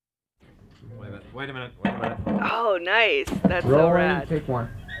Wait a minute. Oh, nice. That's so Rolling, rad. take one.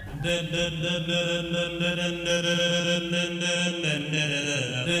 Is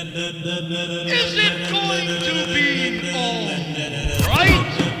it going to be all right?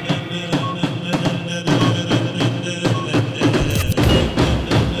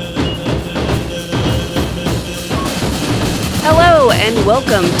 Hello, and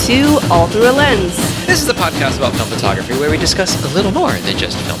welcome to All Through a Lens. This is a podcast about film photography where we discuss a little more than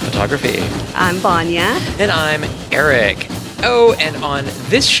just film photography. I'm Vanya. And I'm Eric. Oh, and on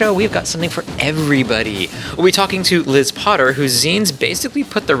this show, we've got something for everybody. We'll be talking to Liz Potter, whose zines basically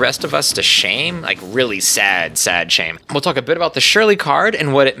put the rest of us to shame, like really sad shame. We'll talk a bit about the Shirley card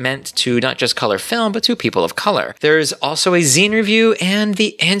and what it meant to not just color film, but to people of color. There's also a zine review and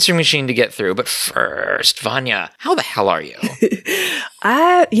the answer machine to get through. But first, Vanya, how the hell are you?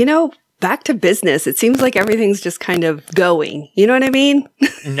 Back to business. It seems like everything's just kind of going. You know what I mean?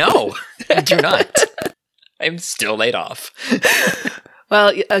 No, I do not. I'm still laid off.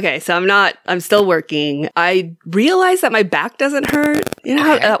 Well, okay, so I'm still working. I realize that my back doesn't hurt. You know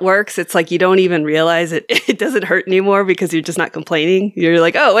how that works? It's like you don't even realize it doesn't hurt anymore because you're just not complaining. You're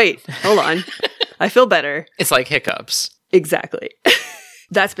like, oh, wait, hold on. I feel better. It's like hiccups. Exactly.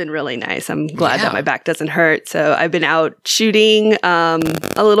 That's been really nice. I'm glad that my back doesn't hurt. So I've been out shooting a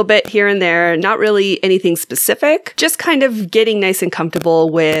little bit here and there, not really anything specific, just kind of getting nice and comfortable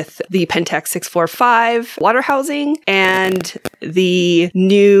with the Pentax 645 water housing and the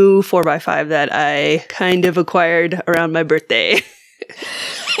new 4x5 that I kind of acquired around my birthday.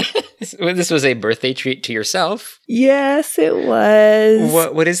 This was a birthday treat to yourself. Yes, it was.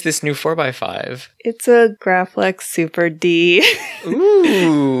 What is this new 4x5? It's a Graflex Super D.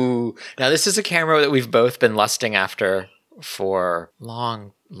 Ooh. Now, this is a camera that we've both been lusting after for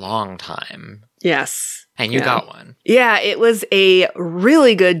long time. Yes. And you got one. Yeah, it was a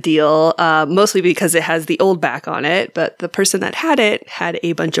really good deal, mostly because it has the old back on it, but the person that had it had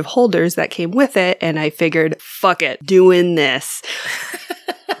a bunch of holders that came with it, and I figured, fuck it, doing this.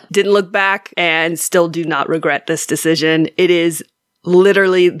 Didn't look back and still do not regret this decision. It is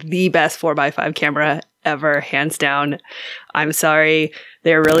literally the best 4x5 camera ever, hands down. I'm sorry.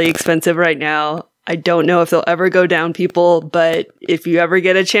 They're really expensive right now. I don't know if they'll ever go down, people, but if you ever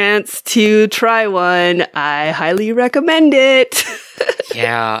get a chance to try one, I highly recommend it.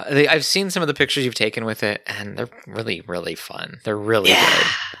 Yeah, I've seen some of the pictures you've taken with it, and they're really, really fun. They're really good.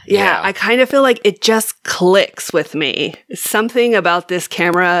 Yeah, I kind of feel like it just clicks with me. Something about this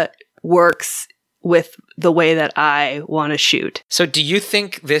camera works with the way that I want to shoot. So do you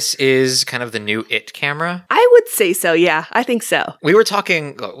think this is kind of the new IT camera? I would say so, yeah. I think so. We were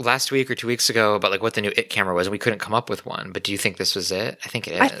talking last week or 2 weeks ago about like what the new IT camera was, and we couldn't come up with one. But do you think this was it? I think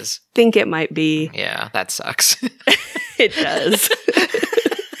it is. I think it might be. Yeah, that sucks. It does.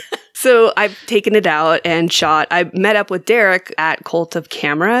 So I've taken it out and shot. I met up with Derek at Cult of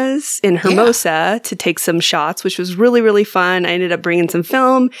Cameras in Hermosa to take some shots, which was really, really fun. I ended up bringing some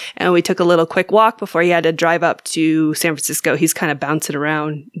film, and we took a little quick walk before he had to drive up to San Francisco. He's kind of bouncing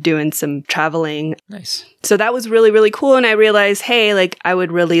around doing some traveling. Nice. So that was really, really cool. And I realized, hey, like I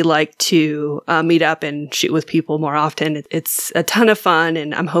would really like to meet up and shoot with people more often. It's a ton of fun.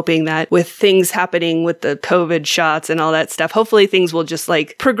 And I'm hoping that with things happening with the COVID shots and all that stuff, hopefully things will just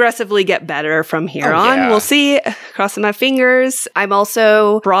like progressively get better from here on. Yeah. We'll see. Crossing my fingers. I'm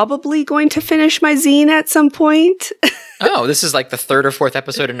also probably going to finish my zine at some point. Oh, this is like the third or fourth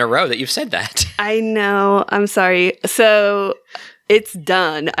episode in a row that you've said that. I know. I'm sorry. So it's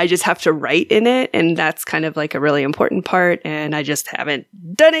done. I just have to write in it, and that's kind of like a really important part, and I just haven't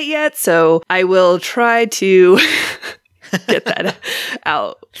done it yet, so I will try to get that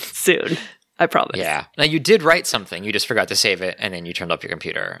out soon. I promise. Yeah. Now, you did write something. You just forgot to save it, and then you turned off your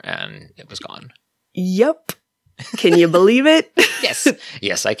computer, and it was gone. Yep. Can you believe it? Yes.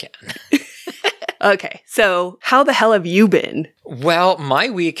 Yes, I can. Okay, so how the hell have you been? Well, my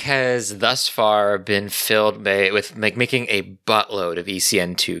week has thus far been filled with making a buttload of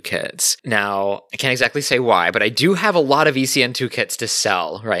ECN2 kits. Now, I can't exactly say why, but I do have a lot of ECN2 kits to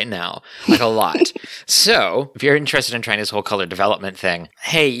sell right now. Like a lot. So, if you're interested in trying this whole color development thing,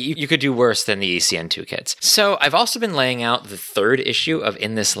 hey, you could do worse than the ECN2 kits. So, I've also been laying out the third issue of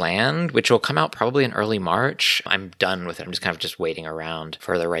In This Land, which will come out probably in early March. I'm done with it. I'm just kind of just waiting around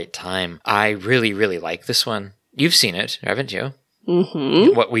for the right time. I really, really like this one. You've seen it, haven't you?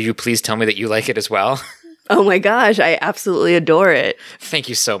 Mm-hmm. What, will you please tell me that you like it as well? Oh my gosh, I absolutely adore it. Thank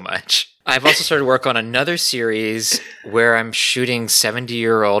you so much. I've also started work on another series where I'm shooting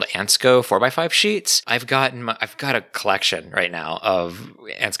 70-year-old Ansco 4x5 sheets. I've got a collection right now of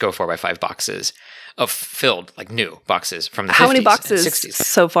Ansco 4x5 boxes. of filled, like new boxes from the 50s How many and boxes 60s.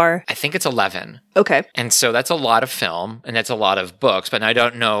 so far? I think it's 11. Okay. And so that's a lot of film and that's a lot of books, but I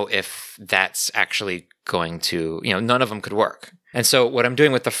don't know if that's actually going to, none of them could work. And so what I'm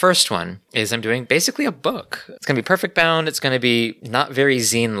doing with the first one is I'm doing basically a book. It's going to be perfect bound. It's going to be not very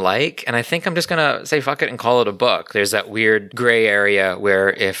zine-like. And I think I'm just going to say fuck it and call it a book. There's that weird gray area where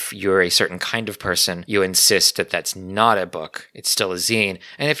if you're a certain kind of person, you insist that that's not a book. It's still a zine.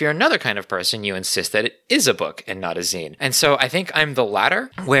 And if you're another kind of person, you insist that it is a book and not a zine. And so I think I'm the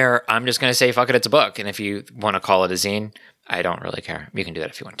latter, where I'm just going to say fuck it, it's a book. And if you want to call it a zine, I don't really care. You can do that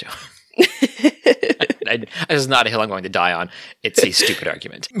if you want to. This is not a hill I'm going to die on. It's a stupid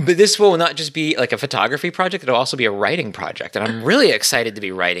argument. But this will not just be like a photography project. It'll also be a writing project. And I'm really excited to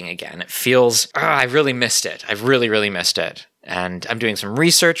be writing again. It feels, I really missed it. I've really, really missed it. And I'm doing some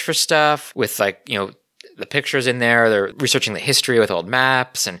research for stuff with the pictures in there. They're researching the history with old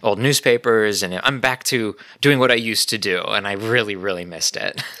maps and old newspapers. And I'm back to doing what I used to do. And I really, really missed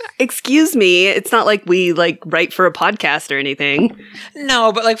it. Excuse me. It's not like we write for a podcast or anything.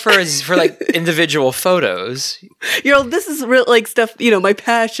 No, but for individual photos. This is real stuff, my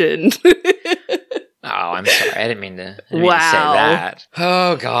passion. Oh, I'm sorry. I didn't mean to say that.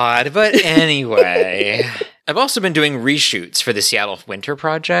 Oh, God. But anyway, I've also been doing reshoots for the Seattle Winter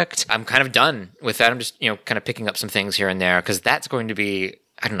Project. I'm kind of done with that. I'm just, kind of picking up some things here and there because that's going to be,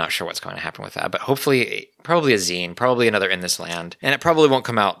 I'm not sure what's going to happen with that, but hopefully, probably a zine, probably another In This Land. And it probably won't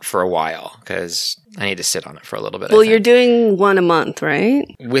come out for a while because I need to sit on it for a little bit. Well, you're doing one a month, right?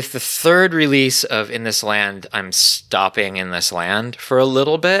 With the third release of In This Land, I'm stopping In This Land for a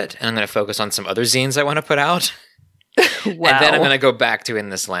little bit. And I'm going to focus on some other zines I want to put out. Wow. And then I'm going to go back to In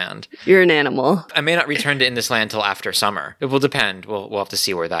This Land. You're an animal. I may not return to In This Land till after summer. It will depend. We'll have to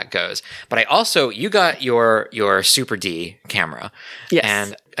see where that goes. But I also, you got your Super D camera. Yes.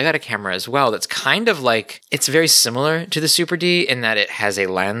 And I got a camera as well that's kind of it's very similar to the Super D in that it has a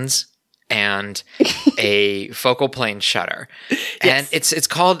lens and a focal plane shutter. And it's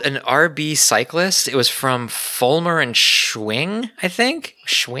called an RB Cyclist. It was from Fulmer and Schwing, I think.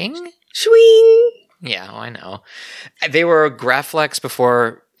 Schwing? Yeah, I know. They were Graflex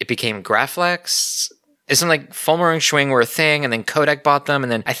before it became Graflex. Isn't Fulmer and Schwing were a thing, and then Kodak bought them,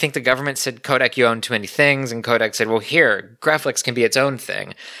 and then I think the government said, Kodak, you own too many things, and Kodak said, well, here, Graflex can be its own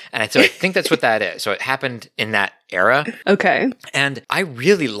thing. And so I think that's what that is. So it happened in that era. Okay. And I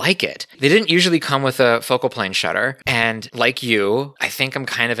really like it. They didn't usually come with a focal plane shutter, and like you, I think I'm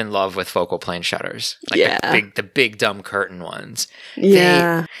kind of in love with focal plane shutters. The big dumb curtain ones.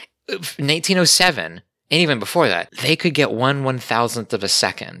 Yeah. In 1807, and even before that, they could get 1/1000th of a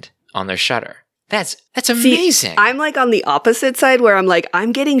second on their shutter. That's amazing. See, I'm on the opposite side where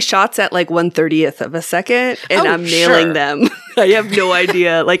I'm getting shots at 1/30th of a second and I'm nailing them. I have no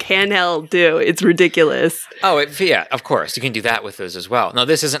idea. Handheld too. It's ridiculous. Oh, yeah, of course. You can do that with those as well. No,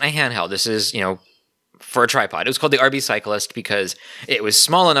 this isn't a handheld. This is, for a tripod. It was called the RB Cyclist because it was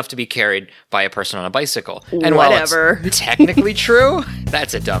small enough to be carried by a person on a bicycle. And whatever. While it's technically true,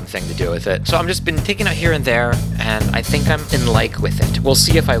 that's a dumb thing to do with it. So I've just been taking it here and there, and I think I'm in with it. We'll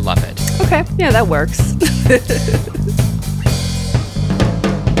see if I love it. Okay. Yeah, that works.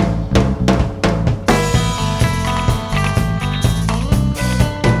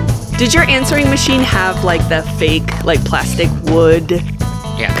 Did your answering machine have the fake plastic wood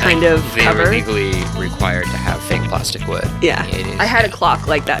kind of cover? They were legally required to have fake plastic wood. Yeah. I had a clock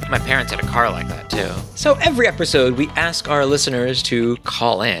like that. My parents had a car like that too. So every episode we ask our listeners to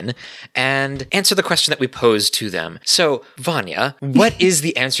call in and answer the question that we pose to them. So Vanya, what is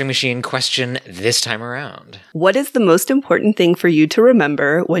the answering machine question this time around? What is the most important thing for you to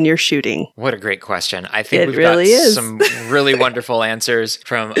remember when you're shooting? What a great question. I think we've really got is. some really wonderful answers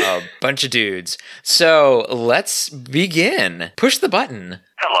from a bunch of dudes. So let's begin. Push the button.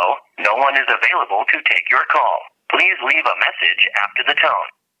 Hello, no one is available to take your call. Please leave a message after the tone.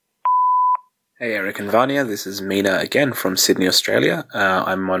 Hey Eric and Vanya, this is Mina again from Sydney, Australia.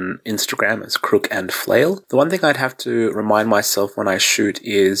 I'm on Instagram as Crook and Flail. The one thing I'd have to remind myself when I shoot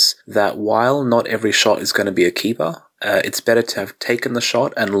is that while not every shot is going to be a keeper, it's better to have taken the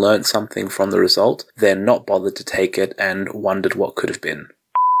shot and learned something from the result than not bothered to take it and wondered what could have been.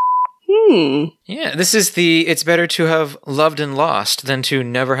 Yeah, this is the it's better to have loved and lost than to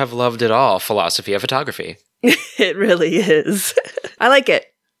never have loved at all philosophy of photography. It really is. I like it.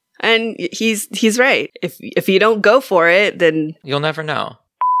 And he's right. If you don't go for it, then you'll never know.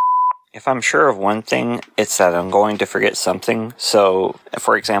 If I'm sure of one thing, it's that I'm going to forget something. So,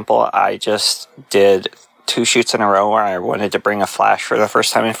 for example, I just did 2 shoots in a row where I wanted to bring a flash for the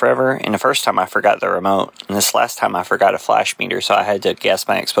first time in forever. And the first time I forgot the remote. And this last time I forgot a flash meter, so I had to guess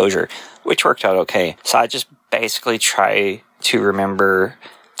my exposure, which worked out okay. So I just basically try to remember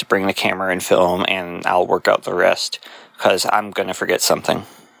to bring the camera and film, and I'll work out the rest, because I'm going to forget something.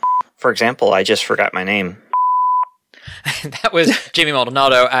 For example, I just forgot my name. That was Jamie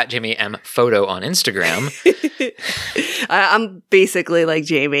Maldonado at Jamie M Photo on Instagram. I'm basically like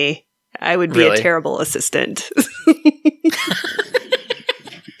Jamie. I would be a terrible assistant.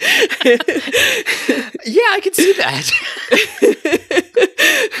 Yeah, I can see that.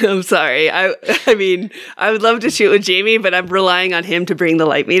 I'm sorry. I mean, I would love to shoot with Jamie, but I'm relying on him to bring the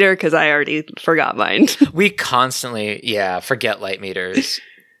light meter because I already forgot mine. We constantly, forget light meters.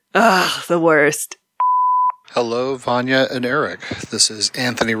 Ugh, the worst. Hello, Vanya and Eric. This is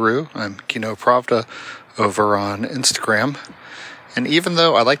Anthony Rue. I'm Kino Pravda over on Instagram. And even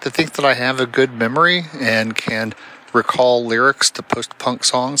though I like to think that I have a good memory and can recall lyrics to post-punk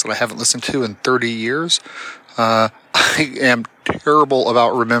songs that I haven't listened to in 30 years, I am terrible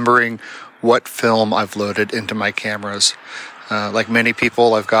about remembering what film I've loaded into my cameras. Like many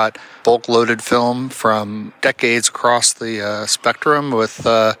people, I've got bulk-loaded film from decades across the spectrum with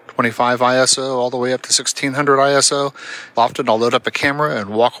 25 ISO all the way up to 1600 ISO. Often I'll load up a camera and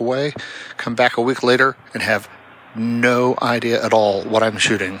walk away, come back a week later, and have no idea at all what I'm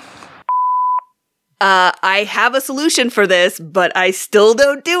shooting. I have a solution for this, but I still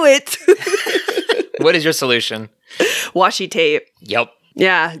don't do it. What is your solution? Washi tape. Yep.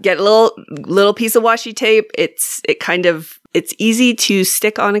 Yeah, get a little piece of washi tape. It's easy to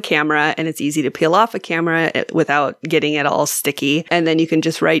stick on a camera, and it's easy to peel off a camera without getting it all sticky. And then you can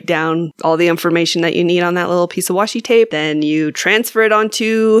just write down all the information that you need on that little piece of washi tape. Then you transfer it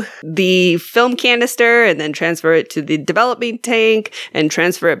onto the film canister, and then transfer it to the development tank, and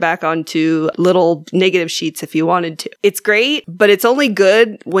transfer it back onto little negative sheets if you wanted to. It's great, but it's only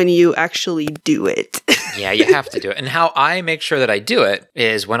good when you actually do it. Yeah, you have to do it. And how I make sure that I do it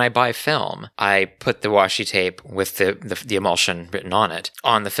is when I buy film, I put the washi tape with the emulsion written on it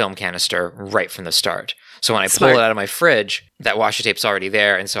on the film canister right from the start. So when I pull it out of my fridge, that washi tape's already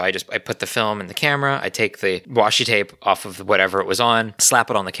there. And so I put the film in the camera, I take the washi tape off of whatever it was on, slap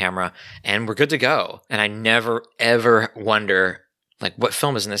it on the camera, and we're good to go. And I never, ever wonder, like, what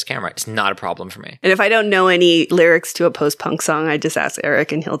film is in this camera? It's not a problem for me. And if I don't know any lyrics to a post-punk song, I just ask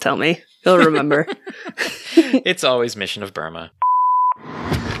Eric and he'll tell me. He'll remember. It's always Mission of Burma.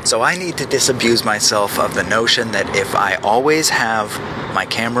 So I need to disabuse myself of the notion that if I always have my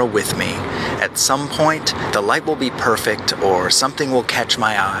camera with me, at some point the light will be perfect or something will catch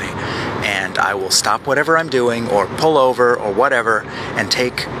my eye and I will stop whatever I'm doing or pull over or whatever and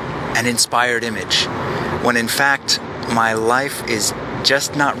take an inspired image. When in fact, my life is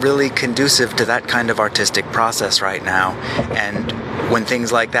just not really conducive to that kind of artistic process right now. And when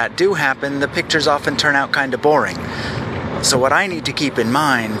things like that do happen, the pictures often turn out kind of boring. So what I need to keep in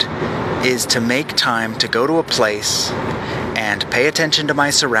mind is to make time to go to a place and pay attention to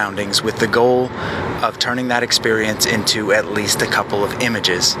my surroundings with the goal of turning that experience into at least a couple of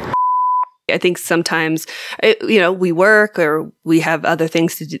images. I think sometimes, we work or we have other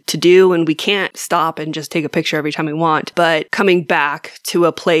things to do and we can't stop and just take a picture every time we want. But coming back to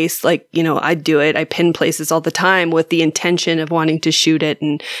a place like, I do it. I pin places all the time with the intention of wanting to shoot it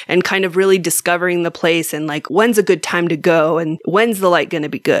and kind of really discovering the place and like, when's a good time to go and when's the light going to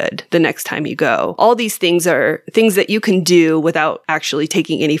be good the next time you go. All these things are things that you can do without actually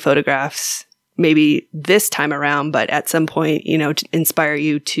taking any photographs. Maybe this time around, but at some point, to inspire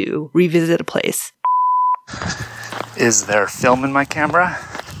you to revisit a place. Is there film in my camera?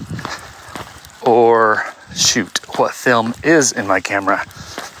 Or shoot, what film is in my camera?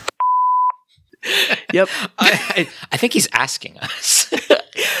 Yep. I think he's asking us.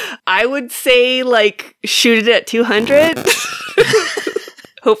 I would say, shoot it at 200.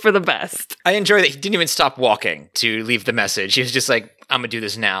 Hope for the best. I enjoy that he didn't even stop walking to leave the message. He was just like, I'm going to do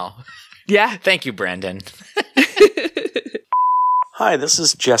this now. Yeah. Thank you, Brandon. Hi, this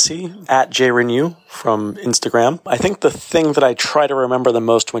is Jesse at JRenew from Instagram. I think the thing that I try to remember the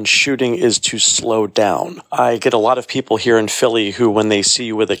most when shooting is to slow down. I get a lot of people here in Philly who, when they see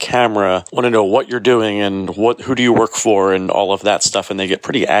you with a camera, want to know what you're doing and who do you work for and all of that stuff, and they get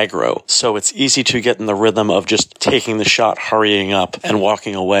pretty aggro. So it's easy to get in the rhythm of just taking the shot, hurrying up, and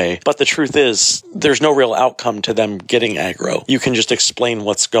walking away. But the truth is, there's no real outcome to them getting aggro. You can just explain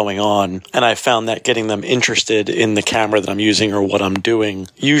what's going on, and I found that getting them interested in the camera that I'm using or what I'm doing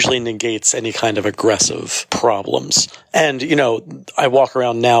usually negates any kind of aggression aggressive problems. And, I walk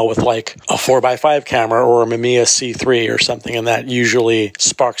around now with like a 4x5 camera or a Mamiya C3 or something, and that usually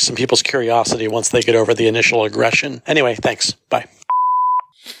sparks some people's curiosity once they get over the initial aggression. Anyway, thanks. Bye.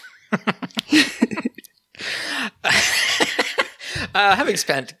 Having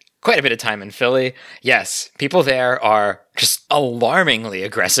spent quite a bit of time in Philly, yes, people there are just alarmingly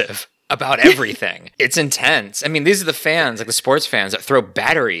aggressive about everything. It's intense. I mean, these are the fans, like the sports fans, that throw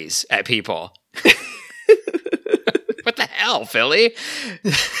batteries at people. What the hell, Philly?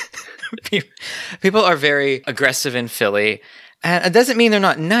 People are very aggressive in Philly, and it doesn't mean they're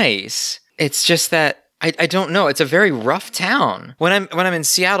not nice. It's just that I don't know. It's a very rough town. When I'm in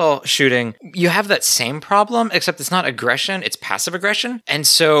Seattle shooting, you have that same problem, except it's not aggression, it's passive aggression. And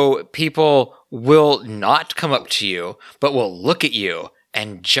so people will not come up to you, but will look at you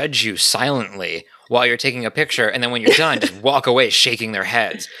and judge you silently while you're taking a picture. And then when you're done, just walk away shaking their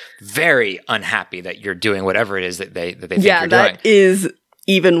heads. Very unhappy that you're doing whatever it is that they think you're doing. Yeah, that is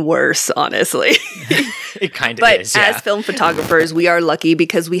even worse, honestly. It kind of is, yeah. But as film photographers, we are lucky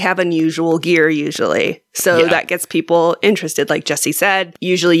because we have unusual gear usually. So that gets people interested. Like Jesse said,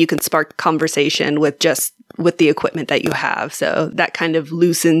 usually you can spark conversation with the equipment that you have. So that kind of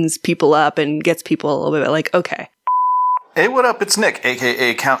loosens people up and gets people a little bit like, okay. Hey, what up? It's Nick,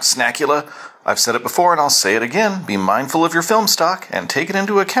 aka Count Snackula. I've said it before and I'll say it again. Be mindful of your film stock and take it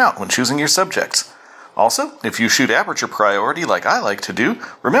into account when choosing your subjects. Also, if you shoot aperture priority like I like to do,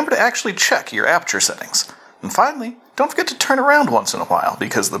 remember to actually check your aperture settings. And finally, don't forget to turn around once in a while,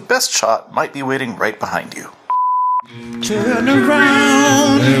 because the best shot might be waiting right behind you. Turn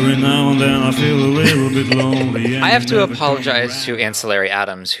around. Every now and then I feel a little bit lonely. I have to apologize to Ancillary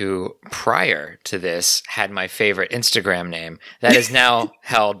Adams, who prior to this had my favorite Instagram name that is now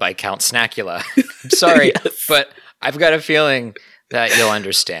held by Count Snackula. I'm sorry, but I've got a feeling that you'll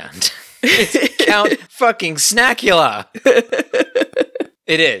understand. It's Count fucking Snackula.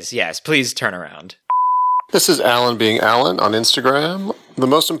 It is, yes. Please turn around. This is Alan being Alan on Instagram. The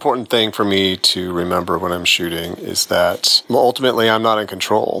most important thing for me to remember when I'm shooting is that ultimately I'm not in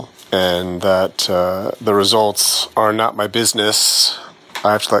control, and that the results are not my business.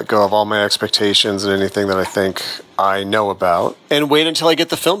 I have to let go of all my expectations and anything that I think I know about, and wait until I get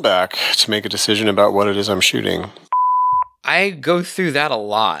the film back to make a decision about what it is I'm shooting. I go through that a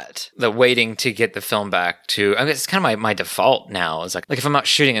lot, the waiting to get the film back to, I mean, it's kind of my default now. It's like if I'm out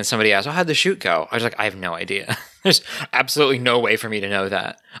shooting and somebody asks, how'd the shoot go? I was like, I have no idea. There's absolutely no way for me to know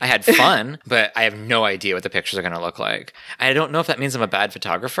that. I had fun, but I have no idea what the pictures are going to look like. I don't know if that means I'm a bad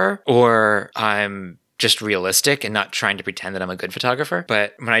photographer or I'm just realistic and not trying to pretend that I'm a good photographer.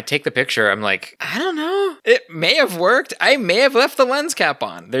 But when I take the picture, I'm like, I don't know. It may have worked. I may have left the lens cap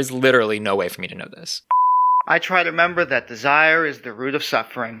on. There's literally no way for me to know this. I try to remember that desire is the root of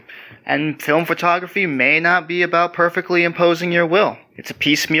suffering, and film photography may not be about perfectly imposing your will. It's a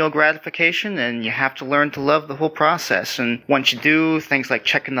piecemeal gratification, and you have to learn to love the whole process. And once you do, things like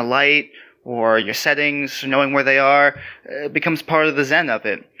checking the light or your settings, knowing where they are, becomes part of the zen of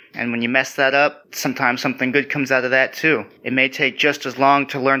it. And when you mess that up, sometimes something good comes out of that too. It may take just as long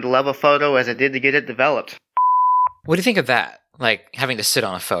to learn to love a photo as it did to get it developed. What do you think of that? Like having to sit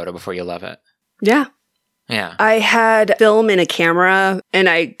on a photo before you love it? Yeah. Yeah. I had film in a camera and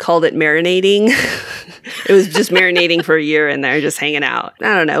I called it marinating. It was just marinating for a year in there, just hanging out.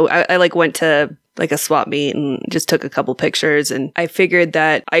 I don't know. I went to a swap meet and just took a couple pictures, and I figured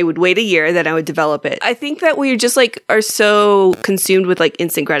that I would wait a year, then I would develop it. I think that we just are so consumed with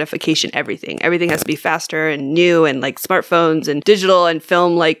instant gratification, everything. Everything has to be faster and new, and smartphones and digital and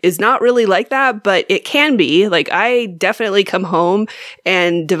film is not really like that, but it can be. I definitely come home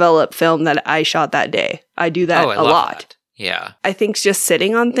and develop film that I shot that day. I do that a lot. That. Yeah. I think just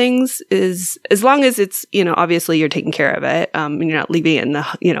sitting on things is, as long as it's, obviously you're taking care of it, and you're not leaving it in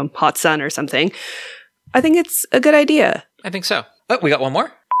the, hot sun or something. I think it's a good idea. I think so. Oh, we got one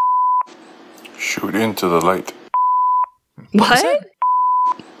more. Shoot into the light. What?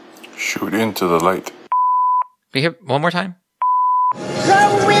 Shoot into the light. Can you hear one more time?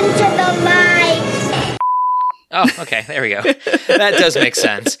 Go into the light. Oh, okay. There we go. That does make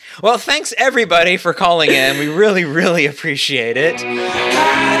sense. Well, thanks everybody for calling in. We really, really appreciate it. How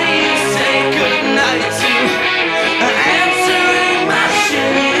do you say goodnight to answering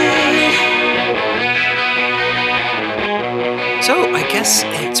machine? So I guess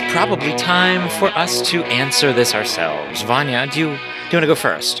it's probably time for us to answer this ourselves. Vanya, do you want to go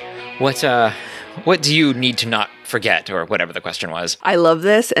first? What do you need to not forget, or whatever the question was? I love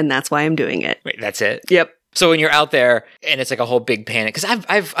this, and that's why I'm doing it. Wait, that's it? Yep. So when you're out there and it's a whole big panic, because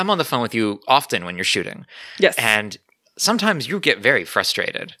I'm on the phone with you often when you're shooting. Yes. And sometimes you get very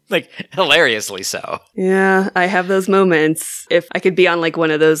frustrated, like hilariously so. Yeah, I have those moments. If I could be on like one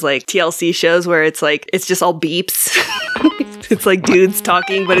of those like TLC shows where it's like, it's just all beeps. It's like dudes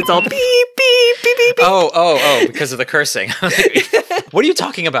talking, but it's all beep, beep, beep, beep, beep. Oh, because of the cursing. What are you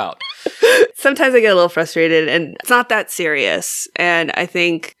talking about? Sometimes I get a little frustrated and it's not that serious. And I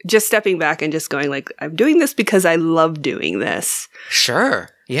think just stepping back and just going like, I'm doing this because I love doing this. Sure.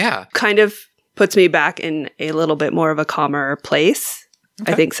 Yeah. Kind of puts me back in a little bit more of a calmer place.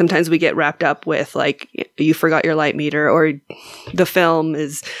 Okay. I think sometimes we get wrapped up with like, you forgot your light meter, or the film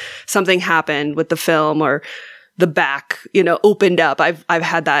is something happened with the film, or the back, opened up. I've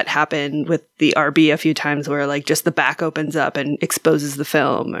had that happen with the RB a few times where like just the back opens up and exposes the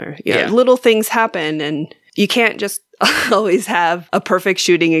film, or little things happen, and you can't just always have a perfect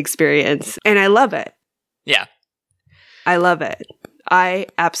shooting experience. And I love it. Yeah. I love it. I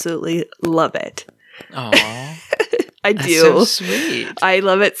absolutely love it. Aww. I do. That's so sweet. I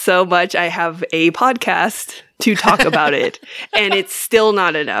love it so much. I have a podcast to talk about it, and it's still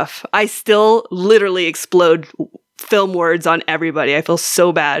not enough. I still literally explode film words on everybody. I feel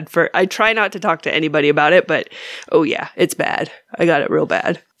so bad I try not to talk to anybody about it, but oh yeah, it's bad. I got it real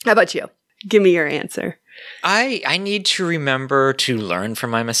bad. How about you? Give me your answer. I need to remember to learn from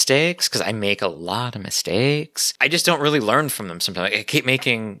my mistakes, because I make a lot of mistakes. I just don't really learn from them sometimes. I keep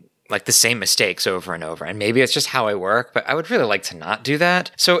making like the same mistakes over and over. And maybe it's just how I work, but I would really like to not do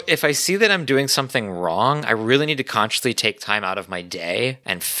that. So if I see that I'm doing something wrong, I really need to consciously take time out of my day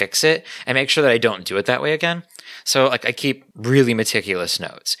and fix it and make sure that I don't do it that way again. So like I keep really meticulous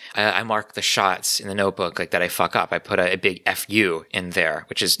notes. I mark the shots in the notebook like that I fuck up. I put a big FU in there,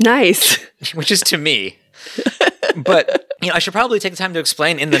 which is nice, which is to me. But, I should probably take the time to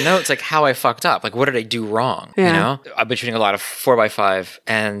explain in the notes, like, how I fucked up. Like, what did I do wrong? Yeah. I've been shooting a lot of 4x5,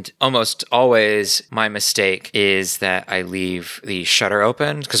 and almost always my mistake is that I leave the shutter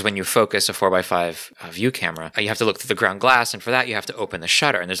open, because when you focus a 4x5 view camera, you have to look through the ground glass, and for that, you have to open the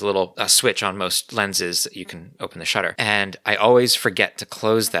shutter. And there's a little switch on most lenses that you can open the shutter. And I always forget to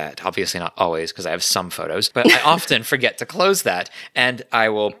close that. Obviously not always, because I have some photos, but I often forget to close that. And I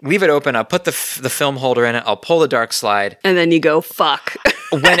will leave it open. I'll put the film holder in it. I'll pull the dark slide. And then you go, fuck.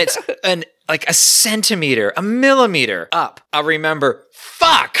 When it's like a centimeter, a millimeter up, I'll remember,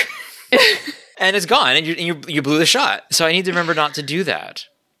 fuck. And it's gone, and you blew the shot. So I need to remember not to do that.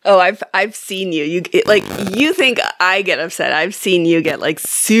 Oh, I've seen you. You think I get upset. I've seen you get like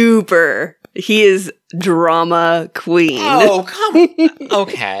super. He is drama queen. Oh, come on.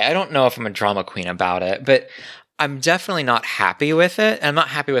 Okay, I don't know if I'm a drama queen about it, but I'm definitely not happy with it. I'm not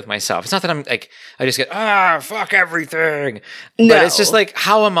happy with myself. It's not that I'm like, I just get, fuck everything. No. But it's just like,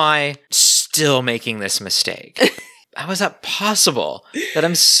 how am I still making this mistake? How is that possible that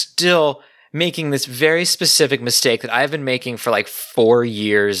I'm still making this very specific mistake that I've been making for like 4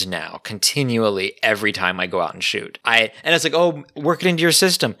 years now, continually every time I go out and shoot? And it's like, oh, work it into your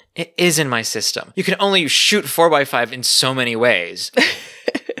system. It is in my system. You can only shoot 4x5 in so many ways.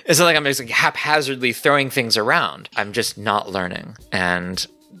 It's not like I'm just like haphazardly throwing things around. I'm just not learning. And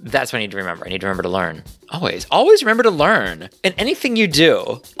that's what I need to remember. I need to remember to learn. Always. Always remember to learn. In anything you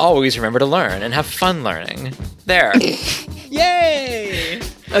do, always remember to learn and have fun learning. There. Yay!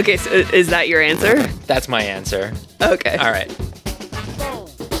 Okay, so is that your answer? That's my answer. Okay. All right.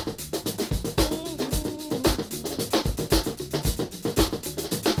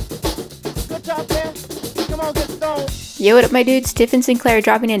 Yo, what up, my dudes? Tiff and Sinclair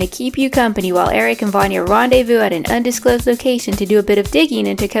dropping in to keep you company while Eric and Vanya rendezvous at an undisclosed location to do a bit of digging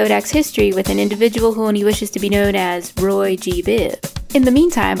into Kodak's history with an individual who only wishes to be known as Roy G. Bibb. In the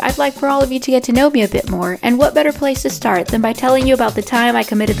meantime, I'd like for all of you to get to know me a bit more, and what better place to start than by telling you about the time I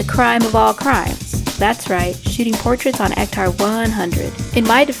committed the crime of all crimes. That's right, shooting portraits on Ektar 100. In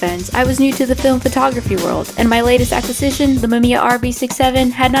my defense, I was new to the film photography world, and my latest acquisition, the Mamiya RB67,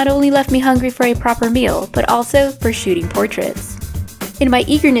 had not only left me hungry for a proper meal, but also for shooting portraits. In my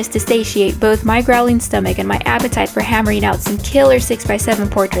eagerness to satiate both my growling stomach and my appetite for hammering out some killer 6x7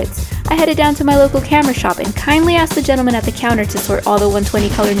 portraits, I headed down to my local camera shop and kindly asked the gentleman at the counter to sort all the 120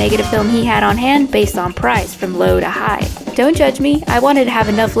 color negative film he had on hand based on price from low to high. Don't judge me, I wanted to have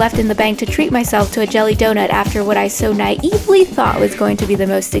enough left in the bank to treat myself to a jelly donut after what I so naively thought was going to be the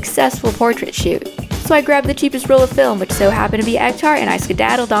most successful portrait shoot. So I grabbed the cheapest roll of film, which so happened to be Ektar, and I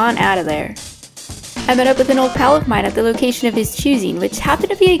skedaddled on out of there. I met up with an old pal of mine at the location of his choosing, which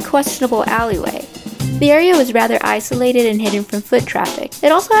happened to be a questionable alleyway. The area was rather isolated and hidden from foot traffic.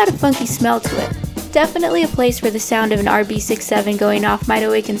 It also had a funky smell to it. Definitely a place where the sound of an RB67 going off might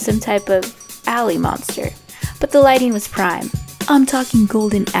awaken some type of alley monster. But the lighting was prime. I'm talking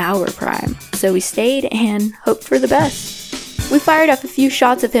golden hour prime. So we stayed and hoped for the best. We fired up a few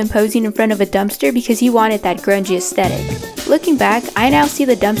shots of him posing in front of a dumpster because he wanted that grungy aesthetic. Looking back, I now see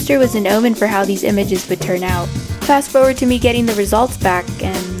the dumpster was an omen for how these images would turn out. Fast forward to me getting the results back,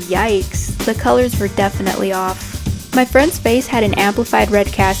 and yikes, the colors were definitely off. My friend's face had an amplified red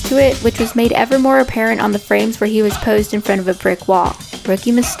cast to it, which was made ever more apparent on the frames where he was posed in front of a brick wall.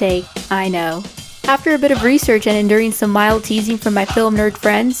 Rookie mistake, I know. After a bit of research and enduring some mild teasing from my film nerd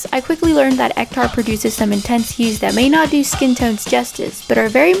friends, I quickly learned that Ektar produces some intense hues that may not do skin tones justice, but are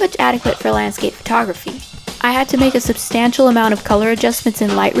very much adequate for landscape photography. I had to make a substantial amount of color adjustments in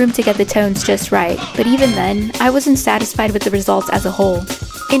Lightroom to get the tones just right, but even then, I wasn't satisfied with the results as a whole.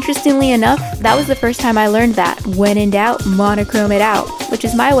 Interestingly enough, that was the first time I learned that, when in doubt, monochrome it out, which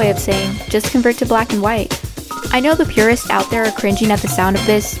is my way of saying, just convert to black and white. I know the purists out there are cringing at the sound of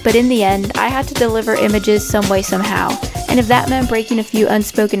this, but in the end, I had to deliver images some way somehow, and if that meant breaking a few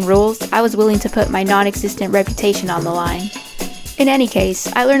unspoken rules, I was willing to put my non-existent reputation on the line. In any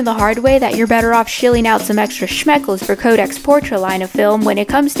case, I learned the hard way that you're better off shilling out some extra schmeckles for Kodak's Portra line of film when it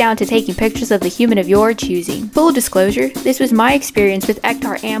comes down to taking pictures of the human of your choosing. Full disclosure, this was my experience with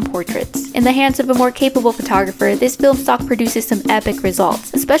Ektar and portraits. In the hands of a more capable photographer, this film stock produces some epic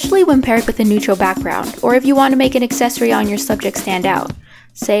results, especially when paired with a neutral background, or if you want to make an accessory on your subject stand out.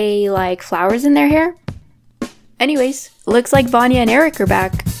 Say, like flowers in their hair? Anyways, looks like Vanya and Eric are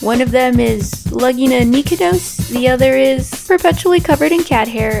back. One of them is lugging a Mykonos, the other is perpetually covered in cat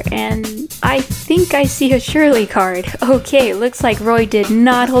hair, and I think I see a Shirley card. Okay, looks like Roy did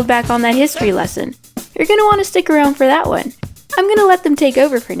not hold back on that history lesson. You're gonna want to stick around for that one. I'm gonna let them take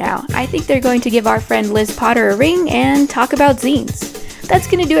over for now. I think they're going to give our friend Liz Potter a ring and talk about zines. That's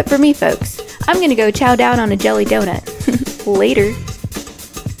gonna do it for me, folks. I'm gonna go chow down on a jelly donut. Later.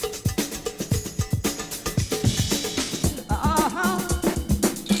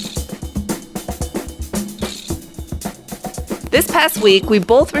 This past week, we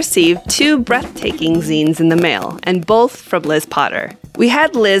both received 2 breathtaking zines in the mail, and both from Liz Potter. We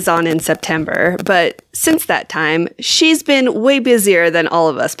had Liz on in September, but since that time, she's been way busier than all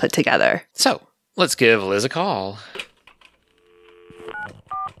of us put together. So, let's give Liz a call.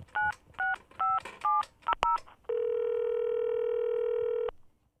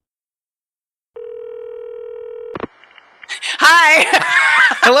 Hi!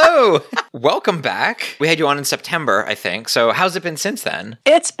 Hello! Welcome back. We had you on in September, I think. So how's it been since then?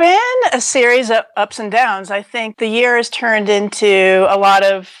 It's been a series of ups and downs. I think the year has turned into a lot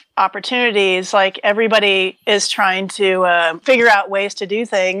of opportunities. Like everybody is trying to figure out ways to do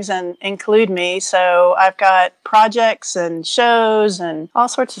things and include me. So I've got projects and shows and all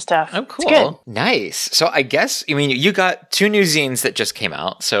sorts of stuff. Oh, cool. It's good. Nice. So I guess, you got 2 new zines that just came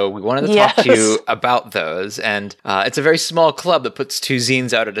out. So we wanted to talk to you about those. And it's a very small club that puts 2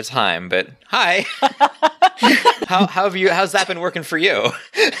 zines out at a time. But hi. How's that been working for you?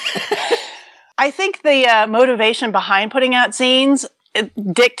 I think the motivation behind putting out zines,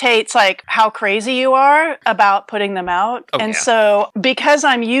 it dictates like how crazy you are about putting them out. Oh, and yeah. so because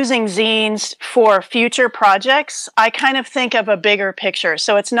I'm using zines for future projects, I kind of think of a bigger picture.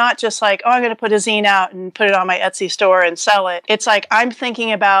 So it's not just like, oh, I'm going to put a zine out and put it on my Etsy store and sell it. It's like I'm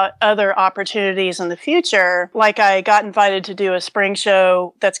thinking about other opportunities in the future. Like I got invited to do a spring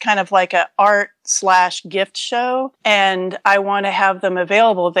show that's kind of like an art/gift show, and I want to have them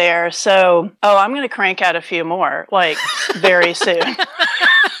available there. So, I'm going to crank out a few more, like very soon.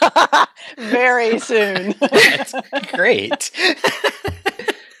 Very soon. That's great.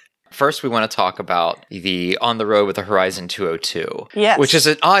 First, we want to talk about the On the Road with the Horizon 202. Yes. Which is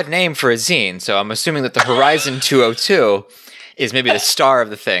an odd name for a zine, so I'm assuming that the Horizon 202 is maybe the star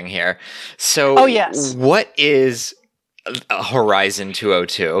of the thing here. So, yes. What is a Horizon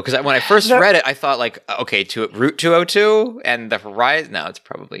 202? Because when I first read it, I thought like, okay, Route 202 and the Horizon. No, it's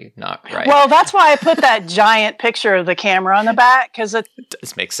probably not right. Well, that's why I put that giant picture of the camera on the back, because it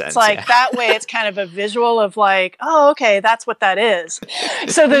does make sense. It's like that way it's kind of a visual of like, oh, okay, that's what that is.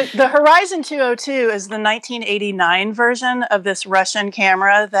 So the Horizon 202 is the 1989 version of this Russian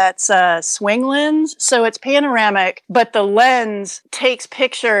camera that's a swing lens. So it's panoramic, but the lens takes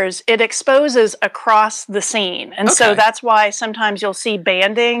pictures. It exposes across the scene. And so that's why sometimes you'll see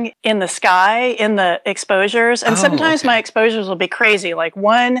banding in the sky in the exposures. And sometimes my exposures will be crazy. Like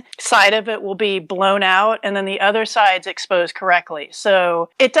one side of it will be blown out and then the other side's exposed correctly. So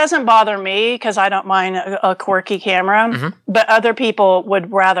it doesn't bother me because I don't mind a quirky camera, but other people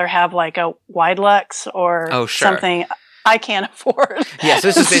would rather have like a wide lux or something I can't afford. Yeah, so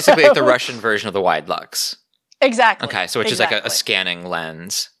this is basically like the Russian version of the wide lux. Exactly. Okay, so which is like a scanning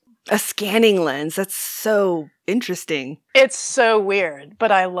lens. A scanning lens. That's so interesting. It's so weird,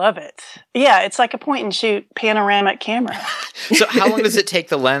 but I love it. Yeah, it's like a point and shoot panoramic camera. So how long does it take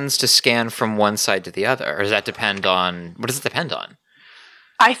the lens to scan from one side to the other? Or does that depend on, what does it depend on?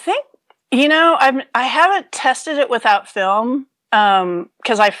 I think, I haven't tested it without film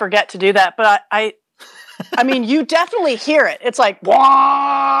because I forget to do that. But I mean, you definitely hear it. It's like,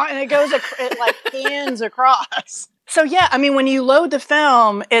 wah, and it like pans across. So yeah, I mean, when you load the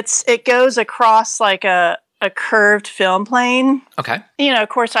film, it goes across like a curved film plane. Okay. Of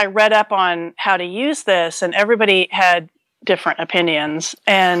course, I read up on how to use this, and everybody had different opinions.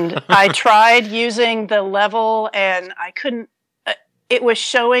 And I tried using the level, and I couldn't. It was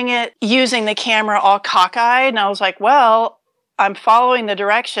showing it using the camera all cockeyed, and I was like, well, I'm following the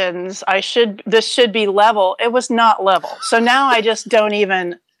directions. This should be level. It was not level. So now I just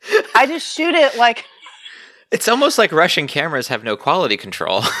I just shoot it like. It's almost like Russian cameras have no quality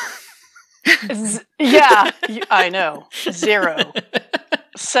control. Yeah, I know. 0.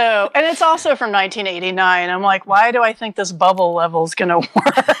 So, and it's also from 1989. I'm like, why do I think this bubble level is going to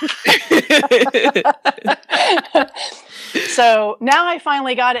work? So now I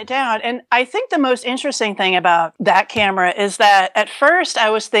finally got it down. And I think the most interesting thing about that camera is that at first I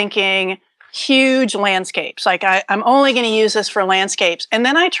was thinking huge landscapes. Like I'm only going to use this for landscapes. And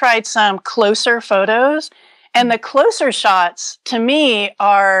then I tried some closer photos. And the closer shots, to me,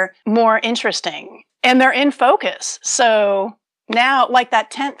 are more interesting. And they're in focus. So now, like that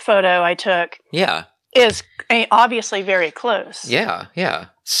tent photo I took is obviously very close. Yeah, yeah.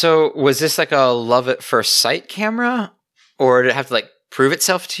 So was this like a love at first sight camera? Or did it have to like prove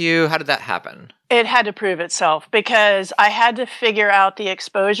itself to you? How did that happen? It had to prove itself because I had to figure out the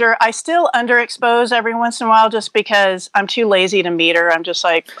exposure. I still underexpose every once in a while just because I'm too lazy to meter. I'm just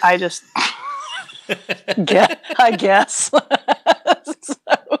like, I guess.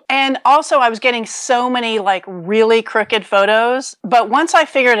 And also I was getting so many like really crooked photos. But once I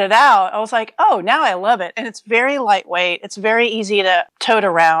figured it out, I was like, oh, now I love it. And it's very lightweight. It's very easy to tote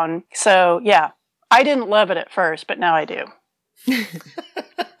around. So yeah, I didn't love it at first, but now I do.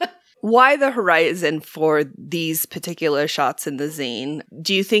 Why the Horizon for these particular shots in the zine?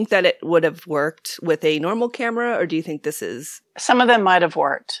 Do you think that it would have worked with a normal camera, or do you think this is... Some of them might have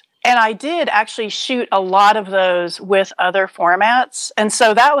worked. And I did actually shoot a lot of those with other formats. And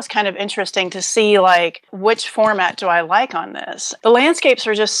so that was kind of interesting to see, like, which format do I like on this? The landscapes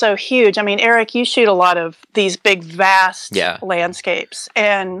are just so huge. I mean, Eric, you shoot a lot of these big, vast landscapes.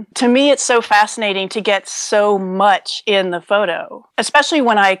 And to me, it's so fascinating to get so much in the photo, especially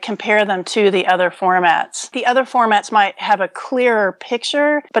when I compare them to the other formats. The other formats might have a clearer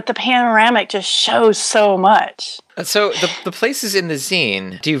picture, but the panoramic just shows so much. So the places in the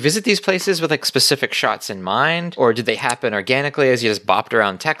zine, do you visit these places with like specific shots in mind, or did they happen organically as you just bopped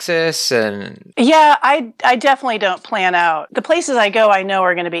around Texas? And yeah, I definitely don't plan out. The places I go, I know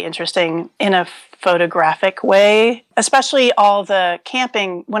are going to be interesting in a photographic way, especially all the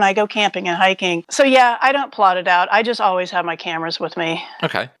camping, when I go camping and hiking. So yeah, I don't plot it out. I just always have my cameras with me.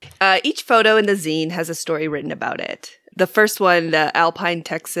 Okay. Each photo in the zine has a story written about it. The first one, Alpine,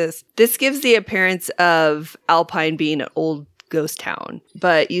 Texas. This gives the appearance of Alpine being an old ghost town,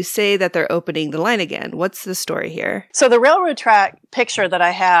 but you say that they're opening the line again. What's the story here? So the railroad track picture that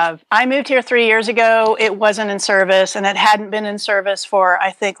I have, I moved here 3 years ago. It wasn't in service, and it hadn't been in service for,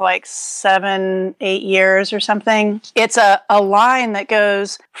 I think, like 7-8 years or something. It's a line that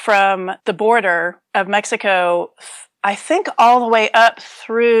goes from the border of Mexico, I think, all the way up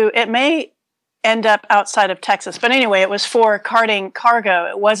through, it may end up outside of Texas. But anyway, it was for carting cargo.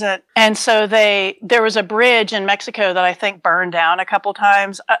 It wasn't. And so there was a bridge in Mexico that I think burned down a couple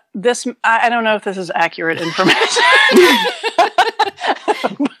times. I don't know if this is accurate information.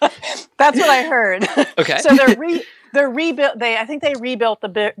 That's what I heard. Okay. So they're rebuilt. I think they rebuilt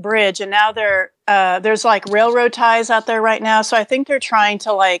the bridge, and now there's like railroad ties out there right now. So I think they're trying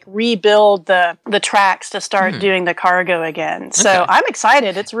to like rebuild the tracks to start doing the cargo again. So I'm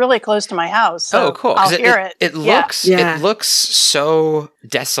excited. It's really close to my house. So cool. I'll hear it. It looks so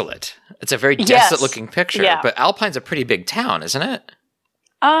desolate. It's a very desolate looking picture. Yeah. But Alpine's a pretty big town, isn't it?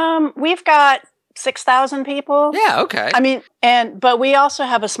 We've got 6,000 people. Yeah, okay. I mean, but we also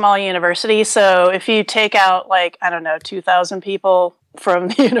have a small university. So if you take out 2,000 people from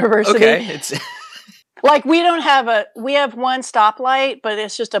the university. Okay. It's like we have one stoplight, but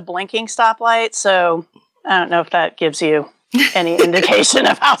it's just a blinking stoplight. So I don't know if that gives you any indication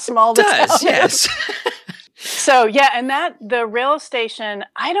of how small the town is. Yes. So yeah, and the rail station,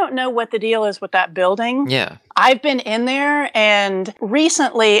 I don't know what the deal is with that building. Yeah. I've been in there, and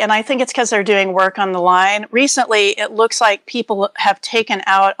recently, and I think it's because they're doing work on the line, recently it looks like people have taken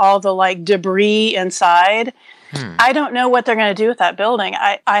out all the like debris inside. I don't know what they're going to do with that building.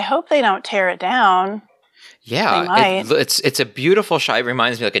 I hope they don't tear it down. Yeah, it's a beautiful shot. It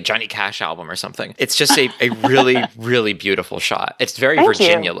reminds me like a Johnny Cash album or something. It's just a really, really beautiful shot. It's very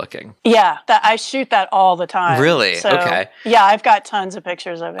Virginia looking. Yeah, I shoot that all the time. Really? So, okay. Yeah, I've got tons of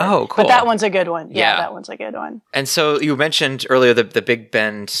pictures of it. Oh, cool. But that one's a good one. Yeah. That one's a good one. And so you mentioned earlier the Big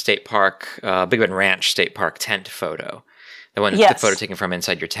Bend State Park, Big Bend Ranch State Park tent photo. The photo taken from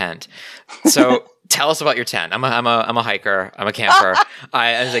inside your tent. So tell us about your tent. I'm a hiker. I'm a camper.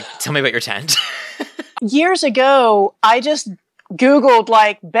 I was like, tell me about your tent. Years ago, I just Googled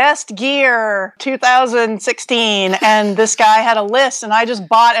like best gear 2016, and this guy had a list, and I just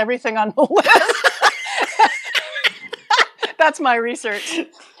bought everything on the list. That's my research.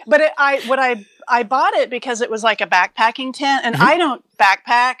 But I bought it because it was like a backpacking tent, and I don't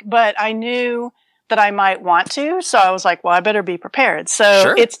backpack, but I knew that I might want to. So I was like, well, I better be prepared.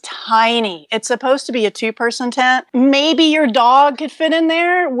 So It's tiny. It's supposed to be a 2-person tent. Maybe your dog could fit in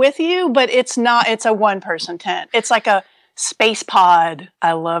there with you, but it's not. It's a 1-person tent. It's like a space pod.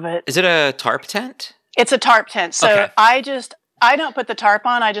 I love it. Is it a tarp tent? It's a tarp tent. So I don't put the tarp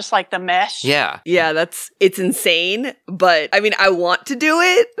on. I just like the mesh. Yeah. Yeah, it's insane. But I mean, I want to do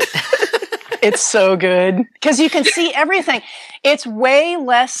it. It's so good because you can see everything. It's way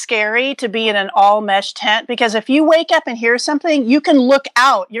less scary to be in an all mesh tent because if you wake up and hear something, you can look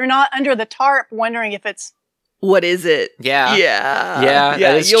out. You're not under the tarp wondering if it's. What is it? Yeah.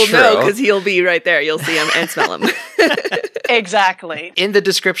 Yeah. You'll true. know because he'll be right there. You'll see him and smell him. Exactly. In the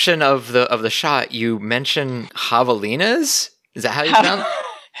description of the shot, you mention javelinas. Is that how you pronounce it?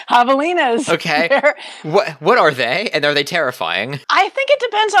 Javelinas. Okay. What are they? And are they terrifying? I think it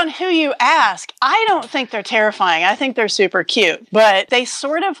depends on who you ask. I don't think they're terrifying. I think they're super cute. But they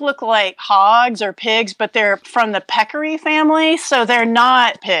sort of look like hogs or pigs, but they're from the peccary family, so they're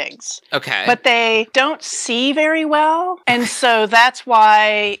not pigs. Okay. But they don't see very well, and so that's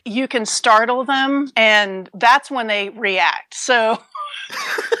why you can startle them, and that's when they react. So,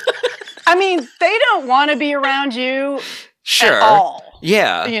 I mean, they don't want to be around you at all.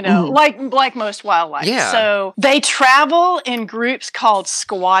 Yeah. You know, like most wildlife. Yeah. So they travel in groups called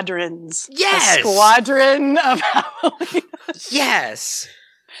squadrons. Yes. A squadron of javelinas. Yes.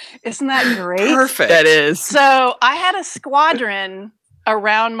 Isn't that great? Perfect. That is. So I had a squadron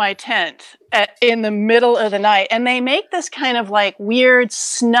around my tent in the middle of the night, and they make this kind of like weird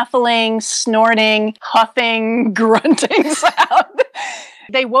snuffling, snorting, huffing, grunting sound.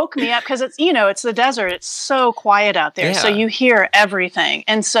 They woke me up because it's the desert. It's so quiet out there. Yeah. So you hear everything.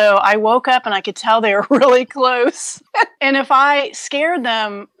 And so I woke up and I could tell they were really close. And if I scared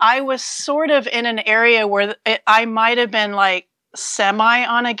them, I was sort of in an area where I might have been like semi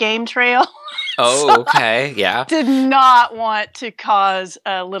on a game trail. Oh, So okay. Yeah. did not want to cause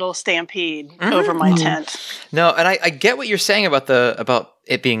a little stampede over my tent. No, and I get what you're saying about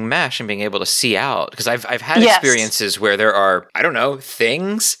it being mesh and being able to see out, because I've had experiences where there are, I don't know,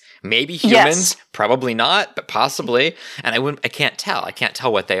 things, maybe humans, probably not, but possibly, and I can't tell. I can't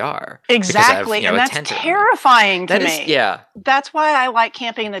tell what they are. Exactly, and that's terrifying to me. Yeah. That's why I like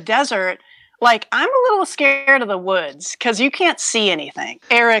camping in the desert. Like, I'm a little scared of the woods because you can't see anything.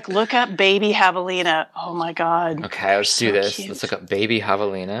 Eric, look up baby javelina. Oh my God. Okay, let's do this. Cute. Let's look up baby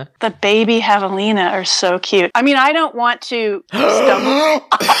javelina. The baby javelina are so cute. I mean, I don't want to stumble.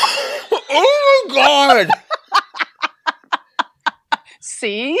 Oh my God.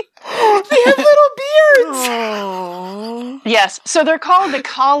 See? They have little beards. Oh. Yes. So they're called the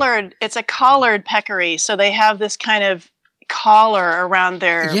collared. It's a collared peccary. So they have this kind of collar around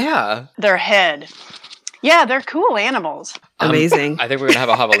their head. Yeah, they're cool animals. Amazing. I think we're going to have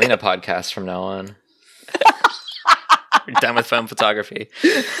a javelina podcast from now on. We're done with film photography.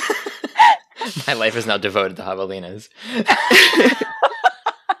 My life is now devoted to javelinas.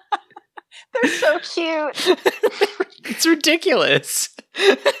 They're so cute. It's ridiculous.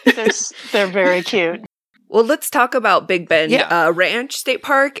 They're very cute. Well, let's talk about Big Bend Ranch State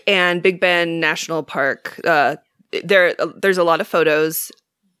Park and Big Bend National Park. There's a lot of photos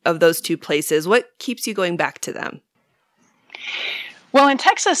of those two places. What keeps you going back to them? Well, in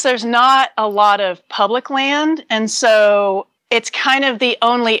Texas, there's not a lot of public land, and so it's kind of the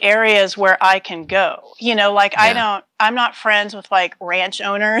only areas where I can go. You know, like I'm not friends with like ranch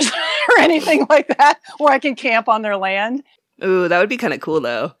owners or anything like that where I can camp on their land. Ooh, that would be kind of cool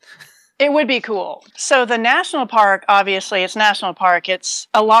though. It would be cool. So the national park, obviously, it's national park. It's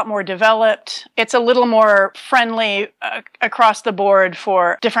a lot more developed. It's a little more friendly across the board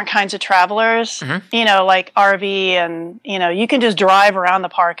for different kinds of travelers, you know, like RV and, you know, you can just drive around the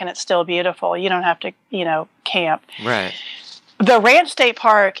park and it's still beautiful. You don't have to, you know, camp. Right. The Ranch State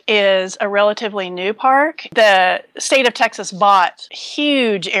Park is a relatively new park. The state of Texas bought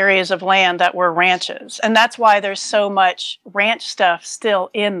huge areas of land that were ranches, and that's why there's so much ranch stuff still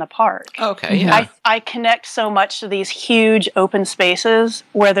in the park. Okay, yeah. I connect so much to these huge open spaces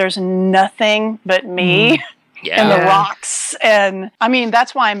where there's nothing but me. And the rocks. And I mean,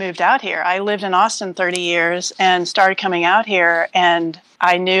 that's why I moved out here. I lived in Austin 30 years and started coming out here, and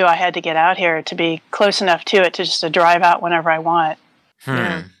I knew I had to get out here to be close enough to it to just to drive out whenever I want.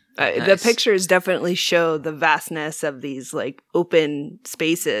 Yeah. The pictures definitely show the vastness of these like open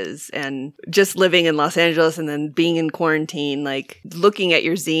spaces, and just living in Los Angeles and then being in quarantine, like looking at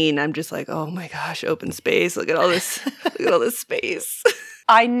your zine, I'm just like, oh my gosh, open space. Look at all this, look at all this space.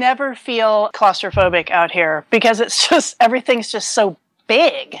 I never feel claustrophobic out here because it's just, everything's just so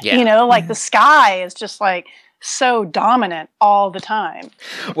big, you know, like the sky is just like so dominant all the time.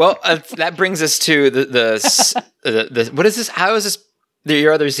 Well, that brings us to the what is this? How is this?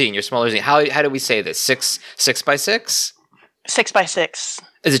 Your other zine, your smaller zine. How do we say this? 6 by 6? 6 by 6.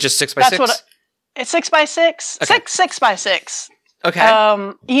 Is it just 6 by 6? It's 6 by 6. Okay. 6 by 6.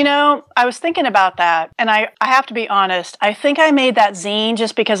 Okay. You know, I was thinking about that, and I have to be honest. I think I made that zine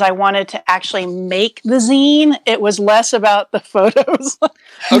just because I wanted to actually make the zine. It was less about the photos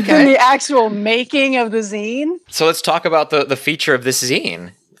than the actual making of the zine. So let's talk about the feature of this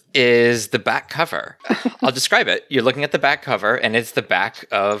zine. Is the back cover. I'll describe it. You're looking at the back cover, and it's the back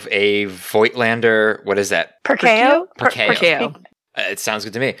of a Voigtlander, what is that? Perkeo? Perkeo. It sounds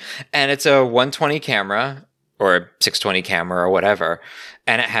good to me. And it's a 120 camera, or a 620 camera, or whatever.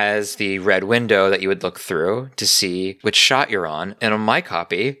 And it has the red window that you would look through to see which shot you're on. And on my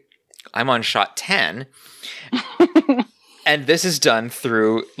copy, I'm on shot 10. And this is done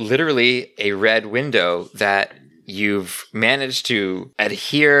through literally a red window that you've managed to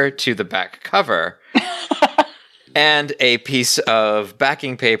adhere to the back cover and a piece of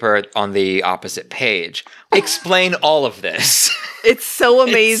backing paper on the opposite page. Explain all of this. It's so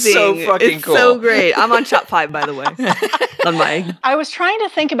amazing. It's so fucking cool. It's so great. I'm on shot 5, by the way. On my. I was trying to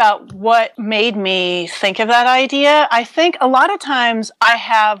think about what made me think of that idea. I think a lot of times I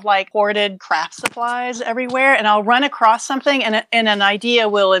have like hoarded craft supplies everywhere, and I'll run across something and an idea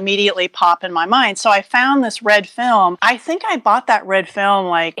will immediately pop in my mind. So I found this red film. I think I bought that red film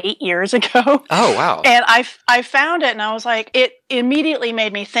like 8 years ago. Oh, wow. And I found it and I was like, it immediately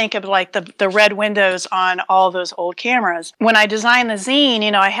made me think of like the red windows on all those old cameras. When I designed the zine,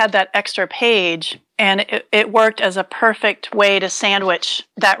 you know, I had that extra page, and it worked as a perfect way to sandwich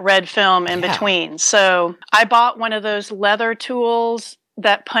that red film in between. So I bought one of those leather tools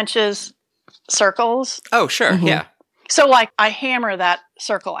that punches circles. Oh, sure. Mm-hmm. Yeah. So like I hammer that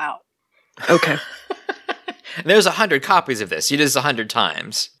circle out. Okay. There's 100 copies of this. You did this 100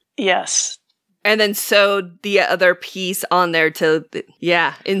 times. Yes. And then sewed the other piece on there to,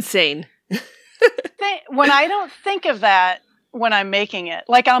 insane. When I don't think of that when I'm making it,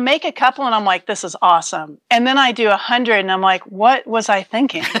 like I'll make a couple and I'm like, this is awesome. And then I do 100 and I'm like, what was I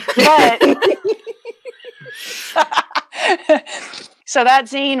thinking? But so that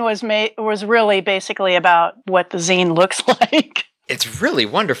zine was really basically about what the zine looks like. It's really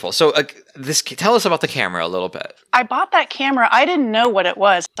wonderful. So tell us about the camera a little bit. I bought that camera. I didn't know what it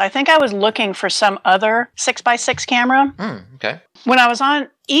was. I think I was looking for some other 6x6 camera. Okay. When I was on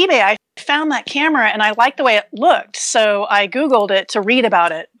eBay, I found that camera and I liked the way it looked. So I Googled it to read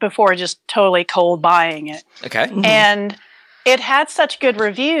about it before just totally cold buying it. Okay. Mm-hmm. And it had such good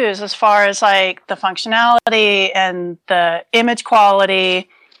reviews as far as like the functionality and the image quality.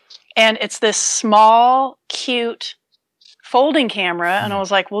 And it's this small, cute folding camera, and I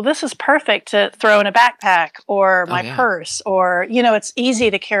was like, well, this is perfect to throw in a backpack or my purse, or, you know, it's easy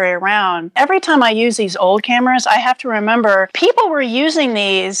to carry around. Every time I use these old cameras, I have to remember people were using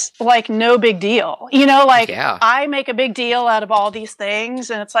these like no big deal. You know, like I make a big deal out of all these things,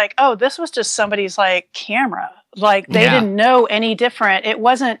 and it's like, oh, this was just somebody's like camera. Like they didn't know any different. It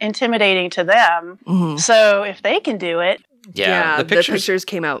wasn't intimidating to them. Mm-hmm. So if they can do it. Yeah, the pictures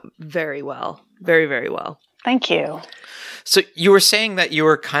came out very well. Very, very well. Thank you. So you were saying that you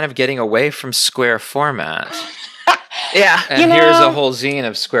were kind of getting away from square format. Yeah. And here's a whole zine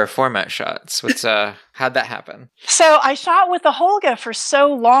of square format shots. How'd that happen? So I shot with the Holga for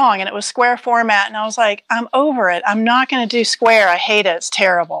so long, and it was square format, and I was like, I'm over it. I'm not going to do square. I hate it. It's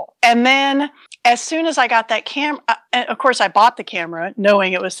terrible. And then as soon as I got that camera, of course I bought the camera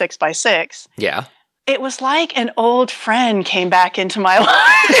knowing it was 6x6. Yeah. It was like an old friend came back into my life.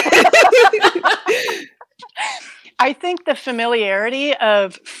 I think the familiarity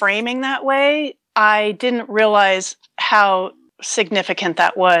of framing that way, I didn't realize how significant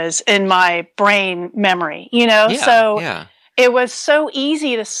that was in my brain memory, Yeah. It was so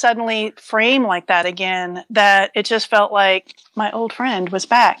easy to suddenly frame like that again that it just felt like my old friend was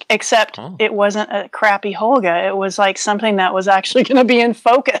back, except it wasn't a crappy Holga. It was like something that was actually going to be in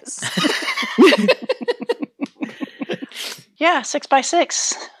focus. Yeah,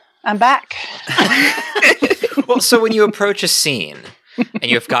 6x6. I'm back. Well, so when you approach a scene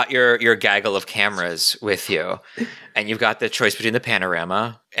and you've got your gaggle of cameras with you, and you've got the choice between the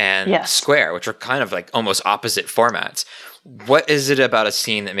panorama and square, which are kind of like almost opposite formats, what is it about a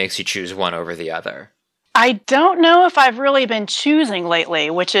scene that makes you choose one over the other? I don't know if I've really been choosing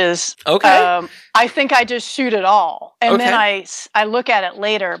lately, which is, okay. I think I just shoot it all. And then I look at it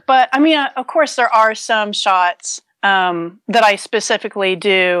later. But I mean, of course, there are some shots that I specifically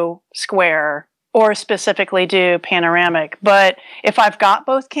do square or specifically do panoramic. But if I've got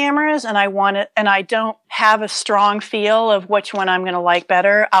both cameras and I want it, and I don't have a strong feel of which one I'm going to like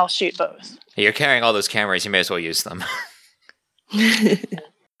better, I'll shoot both. You're carrying all those cameras, you may as well use them. I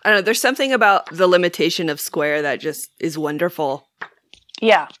don't know. There's something about the limitation of square that just is wonderful.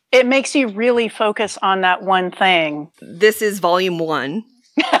 Yeah. It makes you really focus on that one thing. This is volume 1.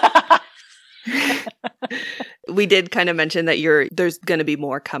 We did kind of mention that there's going to be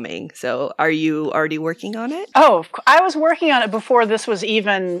more coming. So are you already working on it? Oh, I was working on it before this was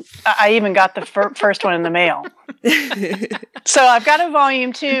I even got the first one in the mail. So I've got a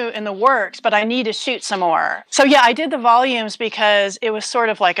volume 2 in the works, but I need to shoot some more. So yeah, I did the volumes because it was sort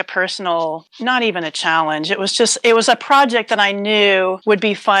of like a personal, not even a challenge. It was a project that I knew would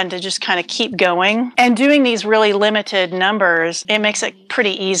be fun to just kind of keep going. And doing these really limited numbers, it makes it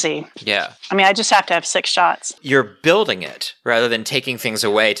pretty easy. Yeah. I mean, I just have to have 6 shots. You're building it rather than taking things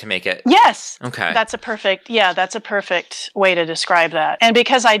away to make it. Yes. Okay. That's a perfect way to describe that. And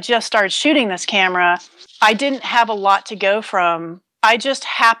because I just started shooting this camera, I didn't have a lot to go from. I just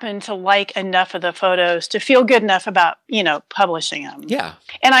happened to like enough of the photos to feel good enough about, publishing them. Yeah.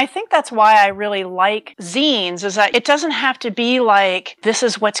 And I think that's why I really like zines, is that it doesn't have to be like, this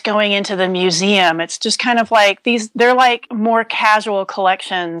is what's going into the museum. It's just kind of like they're like more casual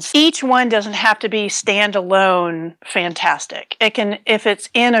collections. Each one doesn't have to be standalone fantastic. It can, if it's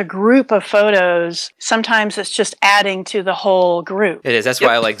in a group of photos, sometimes it's just adding to the whole group. It is. That's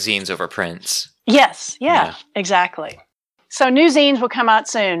why I like zines over prints. Yes. Yeah. Exactly. So new zines will come out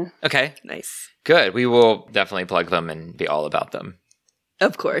soon. Okay. Nice. Good. We will definitely plug them and be all about them.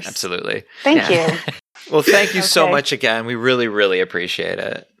 Of course. Absolutely. Thank you. Well, thank you so much again. We really, really appreciate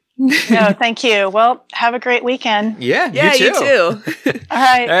it. No, thank you. Well, have a great weekend. Yeah, you too. All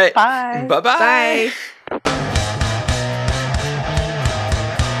right. All right. Bye. Bye-bye. Bye.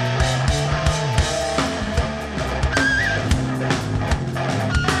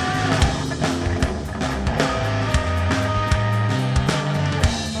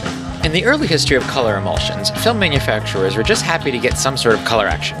 In the early history of color emulsions, film manufacturers were just happy to get some sort of color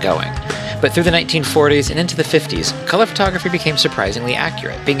action going. But through the 1940s and into the 50s, color photography became surprisingly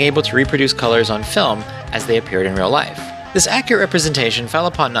accurate, being able to reproduce colors on film as they appeared in real life. This accurate representation fell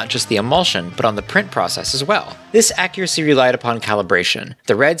upon not just the emulsion, but on the print process as well. This accuracy relied upon calibration.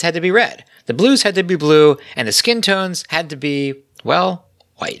 The reds had to be red, the blues had to be blue, and the skin tones had to be, well,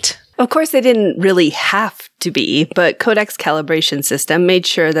 white. Of course, they didn't really have to be, but Kodak's calibration system made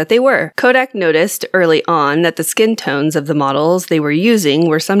sure that they were. Kodak noticed early on that the skin tones of the models they were using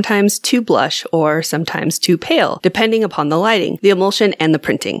were sometimes too blush or sometimes too pale, depending upon the lighting, the emulsion, and the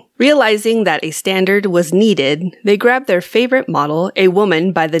printing. Realizing that a standard was needed, they grabbed their favorite model, a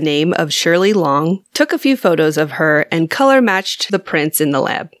woman by the name of Shirley Long, took a few photos of her, and color matched the prints in the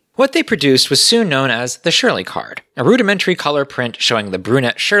lab. What they produced was soon known as the Shirley card, a rudimentary color print showing the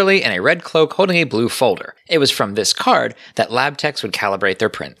brunette Shirley in a red cloak holding a blue folder. It was from this card that lab techs would calibrate their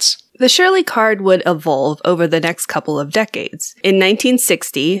prints. The Shirley card would evolve over the next couple of decades. In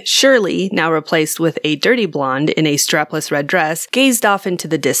 1960, Shirley, now replaced with a dirty blonde in a strapless red dress, gazed off into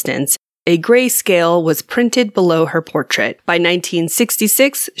the distance. A gray scale was printed below her portrait. By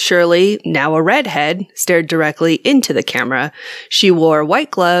 1966, Shirley, now a redhead, stared directly into the camera. She wore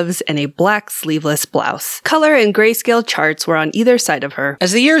white gloves and a black sleeveless blouse. Color and grayscale charts were on either side of her.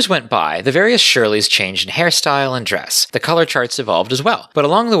 As the years went by, the various Shirleys changed in hairstyle and dress. The color charts evolved as well. But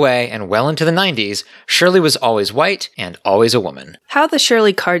along the way, and well into the 90s, Shirley was always white and always a woman. How the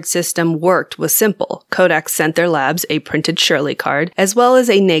Shirley card system worked was simple. Kodak sent their labs a printed Shirley card, as well as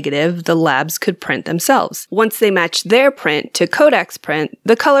a negative, the labs could print themselves. Once they matched their print to Kodak's print,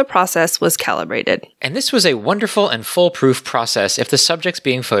 the color process was calibrated. And this was a wonderful and foolproof process if the subjects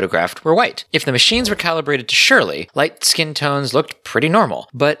being photographed were white. If the machines were calibrated to Shirley, light skin tones looked pretty normal.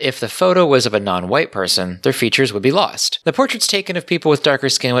 But if the photo was of a non-white person, their features would be lost. The portraits taken of people with darker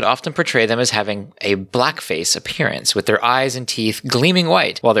skin would often portray them as having a blackface appearance, with their eyes and teeth gleaming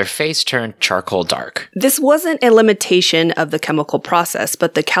white, while their face turned charcoal dark. This wasn't a limitation of the chemical process,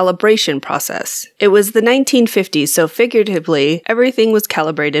 but the calibration process. It was the 1950s, so figuratively, everything was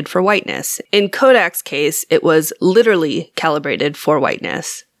calibrated for whiteness. In Kodak's case, it was literally calibrated for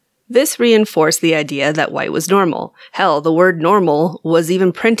whiteness. This reinforced the idea that white was normal. Hell, the word normal was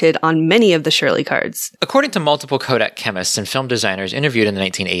even printed on many of the Shirley cards. According to multiple Kodak chemists and film designers interviewed in the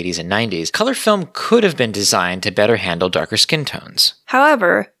 1980s and 90s, color film could have been designed to better handle darker skin tones.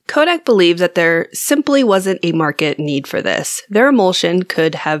 However, Kodak believed that there simply wasn't a market need for this. Their emulsion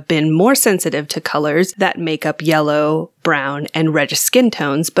could have been more sensitive to colors that make up yellow, brown, and reddish skin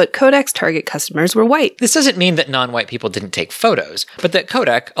tones, but Kodak's target customers were white. This doesn't mean that non-white people didn't take photos, but that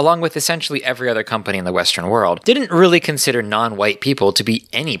Kodak, along with essentially every other company in the Western world, didn't really consider non-white people to be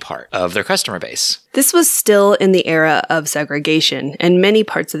any part of their customer base. This was still in the era of segregation. In many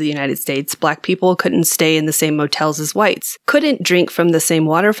parts of the United States, black people couldn't stay in the same motels as whites, couldn't drink from the same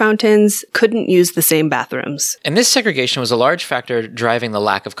water fountains, couldn't use the same bathrooms. And this segregation was a large factor driving the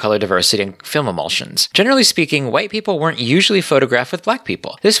lack of color diversity in film emulsions. Generally speaking, white people weren't usually photographed with black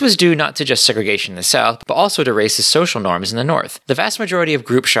people. This was due not to just segregation in the South, but also to racist social norms in the North. The vast majority of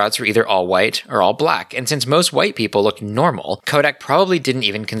group shots were either all white or all black, and since most white people looked normal, Kodak probably didn't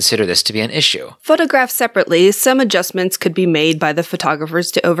even consider this to be an issue. Photographed separately, some adjustments could be made by the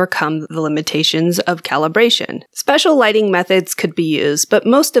photographers to overcome the limitations of calibration. Special lighting methods could be used, but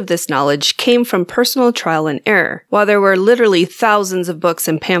most of this knowledge came from personal trial and error. While there were literally thousands of books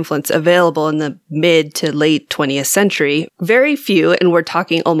and pamphlets available in the mid to late 20th century, very few, and we're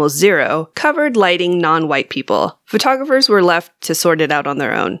talking almost zero, covered lighting non-white people. Photographers were left to sort it out on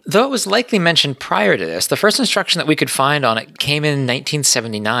their own. Though it was likely mentioned prior to this, the first instruction that we could find on it came in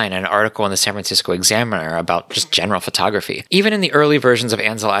 1979 in an article in the San Francisco Examiner about just general photography. Even in the early versions of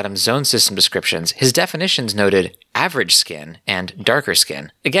Ansel Adams' zone system descriptions, his definitions noted average skin and darker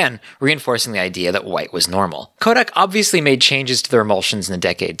skin, again reinforcing the idea that white was normal. Kodak obviously made changes to their emulsions in the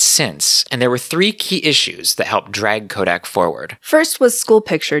decades since, and there were three key issues that helped drag Kodak forward. First was School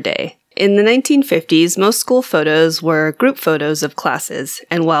Picture Day. In the 1950s, most school photos were group photos of classes,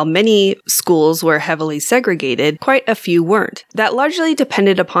 and while many schools were heavily segregated, quite a few weren't. That largely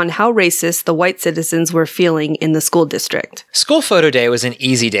depended upon how racist the white citizens were feeling in the school district. School Photo Day was an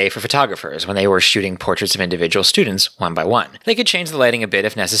easy day for photographers when they were shooting portraits of individual students one by one. They could change the lighting a bit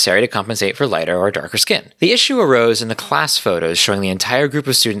if necessary to compensate for lighter or darker skin. The issue arose in the class photos showing the entire group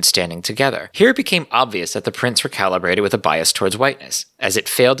of students standing together. Here it became obvious that the prints were calibrated with a bias towards whiteness, as it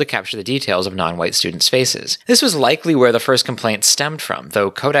failed to capture the details of non-white students' faces. This was likely where the first complaint stemmed from,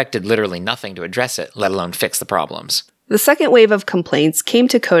 though Kodak did literally nothing to address it, let alone fix the problems. The second wave of complaints came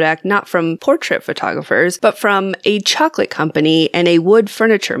to Kodak not from portrait photographers, but from a chocolate company and a wood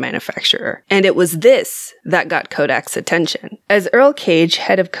furniture manufacturer. And it was this that got Kodak's attention. As Earl Cage,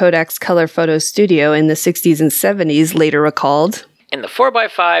 head of Kodak's color photo studio in the 60s and 70s, later recalled, in the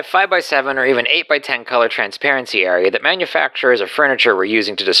 4x5, 5x7, or even 8x10 color transparency area that manufacturers of furniture were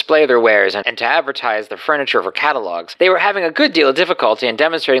using to display their wares and to advertise their furniture for catalogs, they were having a good deal of difficulty in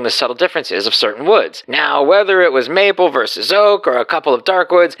demonstrating the subtle differences of certain woods. Now, whether it was maple versus oak or a couple of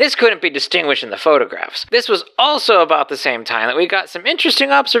dark woods, this couldn't be distinguished in the photographs. This was also about the same time that we got some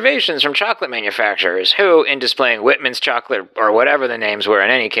interesting observations from chocolate manufacturers who, in displaying Whitman's chocolate or whatever the names were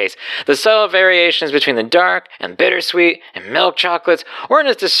in any case, the subtle variations between the dark and bittersweet and milk chocolate weren't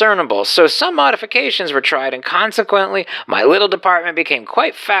as discernible, so some modifications were tried, and consequently, my little department became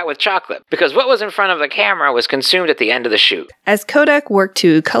quite fat with chocolate, because what was in front of the camera was consumed at the end of the shoot. As Kodak worked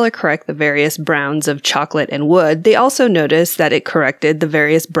to color correct the various browns of chocolate and wood, they also noticed that it corrected the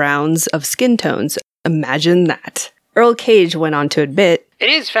various browns of skin tones. Imagine that. Earl Cage went on to admit, it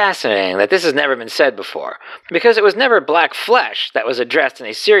is fascinating that this has never been said before, because it was never black flesh that was addressed in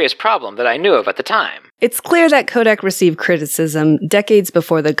a serious problem that I knew of at the time. It's clear that Kodak received criticism decades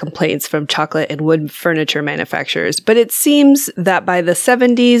before the complaints from chocolate and wood furniture manufacturers, but it seems that by the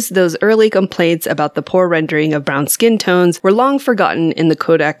 70s, those early complaints about the poor rendering of brown skin tones were long forgotten in the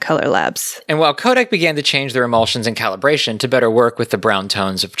Kodak color labs. And while Kodak began to change their emulsions and calibration to better work with the brown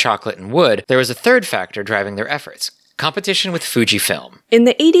tones of chocolate and wood, there was a third factor driving their efforts: competition with Fujifilm. In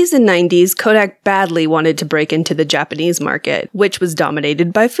the 80s and 90s, Kodak badly wanted to break into the Japanese market, which was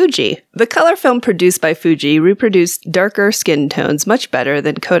dominated by Fuji. The color film produced by Fuji reproduced darker skin tones much better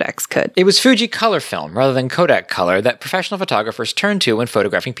than Kodak's could. It was Fuji color film rather than Kodak color that professional photographers turned to when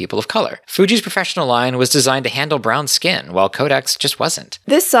photographing people of color. Fuji's professional line was designed to handle brown skin, while Kodak's just wasn't.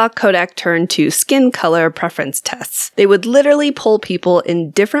 This saw Kodak turn to skin color preference tests. They would literally poll people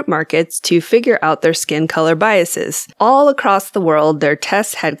in different markets to figure out their skin color biases. All across the world, their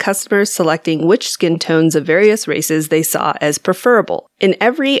tests had customers selecting which skin tones of various races they saw as preferable. In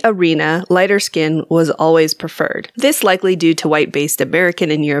every arena, lighter skin was always preferred. This likely due to white-based American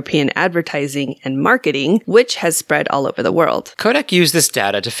and European advertising and marketing, which has spread all over the world. Kodak used this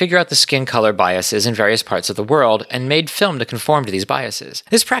data to figure out the skin color biases in various parts of the world and made film to conform to these biases.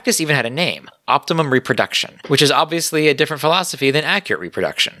 This practice even had a name, optimum reproduction, which is obviously a different philosophy than accurate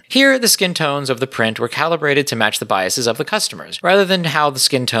reproduction. Here, the skin tones of the print were calibrated to match the biases of the customers, rather than how the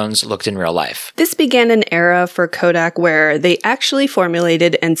skin tones looked in real life. This began an era for Kodak where they actually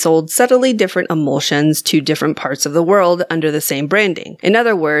formulated and sold subtly different emulsions to different parts of the world under the same branding. In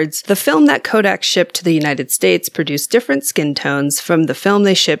other words, the film that Kodak shipped to the United States produced different skin tones from the film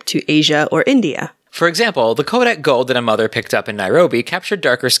they shipped to Asia or India. For example, the Kodak Gold that a mother picked up in Nairobi captured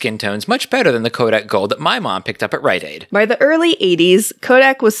darker skin tones much better than the Kodak Gold that my mom picked up at Rite Aid. By the early 80s,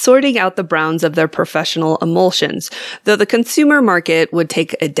 Kodak was sorting out the browns of their professional emulsions, though the consumer market would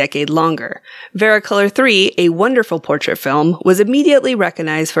take a decade longer. Vericolor 3, a wonderful portrait film, was immediately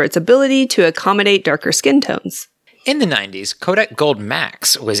recognized for its ability to accommodate darker skin tones. In the 90s, Kodak Gold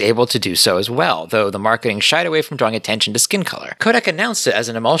Max was able to do so as well, though the marketing shied away from drawing attention to skin color. Kodak announced it as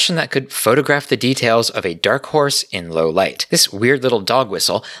an emulsion that could photograph the details of a dark horse in low light. This weird little dog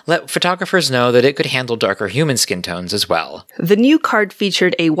whistle let photographers know that it could handle darker human skin tones as well. The new card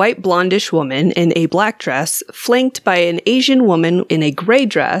featured a white blondish woman in a black dress, flanked by an Asian woman in a gray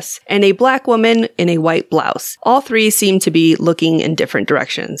dress, and a black woman in a white blouse. All three seemed to be looking in different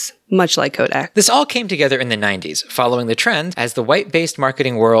directions, much like Kodak. This all came together in the 90s, following the trend as the white-based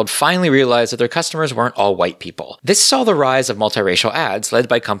marketing world finally realized that their customers weren't all white people. This saw the rise of multiracial ads led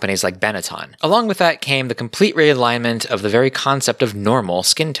by companies like Benetton. Along with that came the complete realignment of the very concept of normal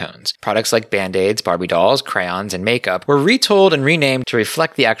skin tones. Products like Band-Aids, Barbie dolls, crayons, and makeup were retooled and renamed to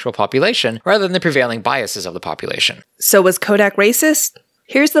reflect the actual population rather than the prevailing biases of the population. So was Kodak racist?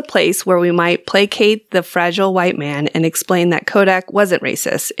 Here's the place where we might placate the fragile white man and explain that Kodak wasn't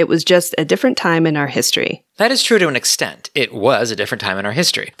racist. It was just a different time in our history. That is true to an extent. It was a different time in our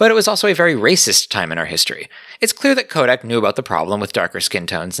history, but it was also a very racist time in our history. It's clear that Kodak knew about the problem with darker skin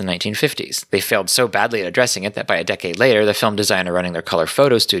tones in the 1950s. They failed so badly at addressing it that by a decade later, the film designer running their color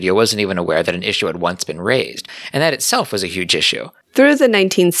photo studio wasn't even aware that an issue had once been raised, and that itself was a huge issue. Through the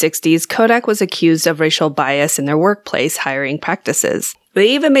 1960s, Kodak was accused of racial bias in their workplace hiring practices.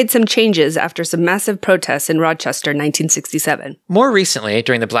 They even made some changes after some massive protests in Rochester, 1967. More recently,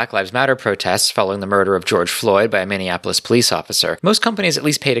 during the Black Lives Matter protests following the murder of George Floyd by a Minneapolis police officer, most companies at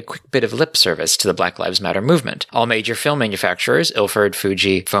least paid a quick bit of lip service to the Black Lives Matter movement. All major film manufacturers, Ilford,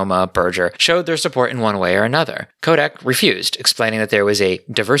 Fuji, Foma, Berger, showed their support in one way or another. Kodak refused, explaining that there was a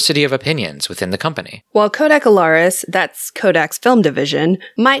diversity of opinions within the company. While Kodak Alaris, that's Kodak's film division,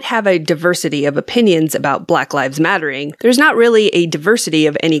 might have a diversity of opinions about Black Lives Mattering, there's not really a diversity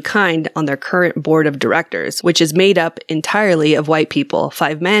of any kind on their current board of directors, which is made up entirely of white people,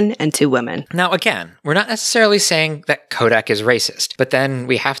 5 men and 2 women. Now again, we're not necessarily saying that Kodak is racist, but then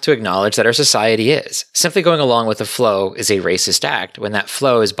we have to acknowledge that our society is. Simply going along with the flow is a racist act when that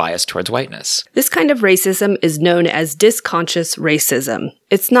flow is biased towards whiteness. This kind of racism is known as disconscious racism.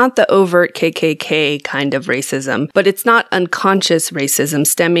 It's not the overt KKK kind of racism, but it's not unconscious racism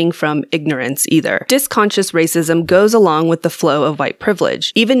stemming from ignorance either. Disconscious racism goes along with the flow of white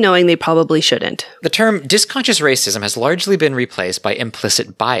privilege, even knowing they probably shouldn't. The term disconscious racism has largely been replaced by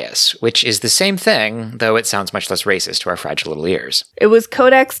implicit bias, which is the same thing, though it sounds much less racist to our fragile little ears. It was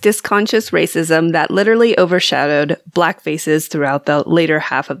Kodak's disconscious racism that literally overshadowed black faces throughout the later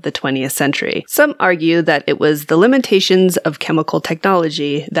half of the 20th century. Some argue that it was the limitations of chemical technology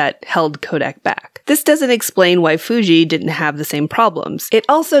that held Kodak back. This doesn't explain why Fuji didn't have the same problems. It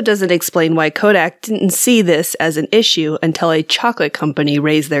also doesn't explain why Kodak didn't see this as an issue until a chocolate company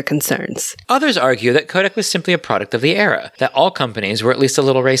raised their concerns. Others argue that Kodak was simply a product of the era, that all companies were at least a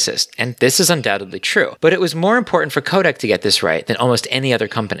little racist, and this is undoubtedly true, but it was more important for Kodak to get this right than almost any other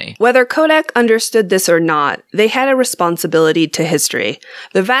company. Whether Kodak understood this or not, they had a responsibility to history.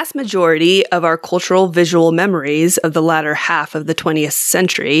 The vast majority of our cultural visual memories of the latter half of the 20th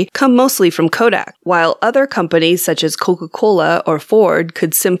century come mostly from Kodak. While other companies such as Coca-Cola or Ford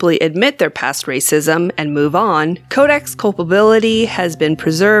could simply admit their past racism and move on, Kodak's culpability has been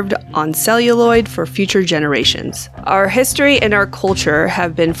preserved on celluloid for future generations. Our history and our culture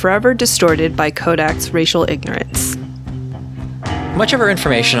have been forever distorted by Kodak's racial ignorance. Much of our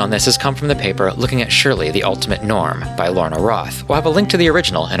information on this has come from the paper Looking at Shirley, the Ultimate Norm by Lorna Roth. We'll have a link to the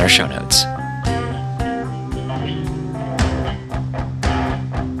original in our show notes.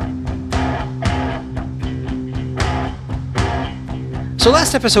 So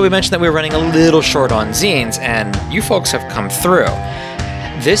last episode we mentioned that we were running a little short on zines, and you folks have come through.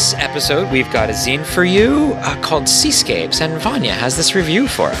 This episode we've got a zine for you called Seascapes, and Vanya has this review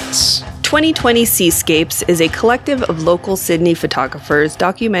for us. 2020 Seascapes is a collective of local Sydney photographers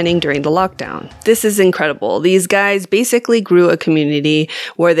documenting during the lockdown. This is incredible. These guys basically grew a community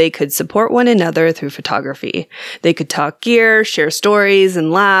where they could support one another through photography. They could talk gear, share stories,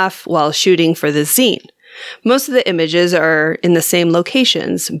 and laugh while shooting for the zine. Most of the images are in the same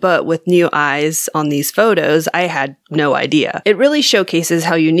locations, but with new eyes on these photos, I had no idea. It really showcases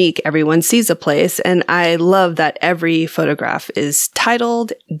how unique everyone sees a place, and I love that every photograph is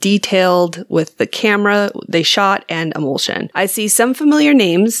titled, detailed, with the camera they shot and emulsion. I see some familiar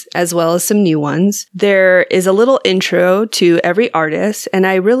names as well as some new ones. There is a little intro to every artist, and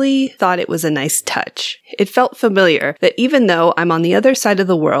I really thought it was a nice touch. It felt familiar that even though I'm on the other side of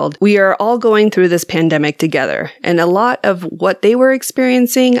the world, we are all going through this pandemic together, and a lot of what they were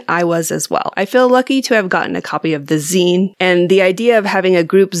experiencing, I was as well. I feel lucky to have gotten a copy of the zine, and the idea of having a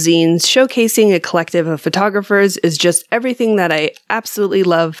group zine showcasing a collective of photographers is just everything that I absolutely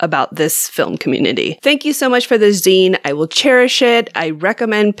love about this film community. Thank you so much for the zine. I will cherish it. I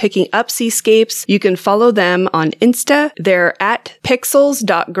recommend picking up Seascapes. You can follow them on Insta. They're at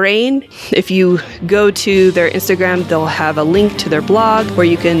pixels.grain. If you go to their Instagram, they'll have a link to their blog where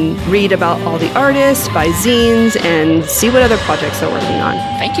you can read about all the artists, buy zines, and see what other projects they're working on.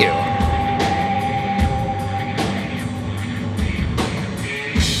 Thank you.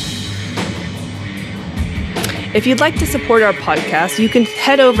 If you'd like to support our podcast, you can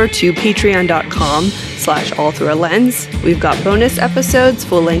head over to patreon.com/allthroughalens. We've got bonus episodes,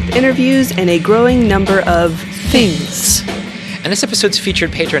 full-length interviews, and a growing number of things. And this episode's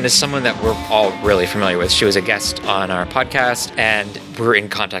featured patron is someone that we're all really familiar with. She was a guest on our podcast, and we're in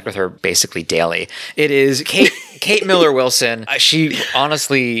contact with her basically daily. It is Kate Miller Wilson. She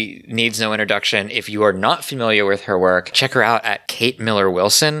honestly needs no introduction. If you are not familiar with her work, check her out at Kate Miller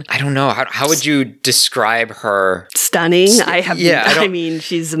Wilson. I don't know. How would you describe her? Stunning. I mean,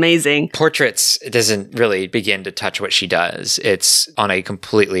 she's amazing. Portraits doesn't really begin to touch what she does. It's on a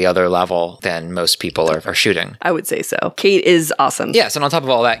completely other level than most people are shooting. I would say so. Kate is awesome. Yes, and on top of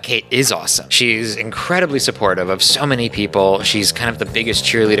all that, Kate is awesome. She's incredibly supportive of so many people. She's kind of the biggest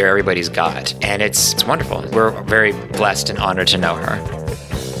cheerleader everybody's got, and it's wonderful. We're very blessed and honored to know her.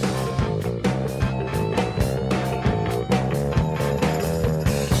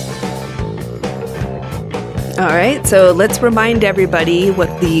 All right, so let's remind everybody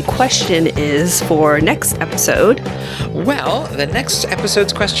what the question is for next episode. Well, the next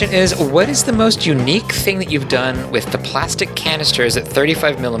episode's question is, what is the most unique thing that you've done with the plastic canisters that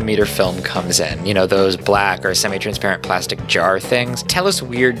 35mm film comes in? You know, those black or semi-transparent plastic jar things. Tell us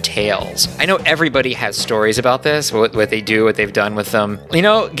weird tales. I know everybody has stories about this, what they do, what they've done with them. You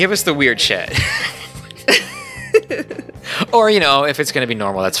know, give us the weird shit. Or, you know, if it's going to be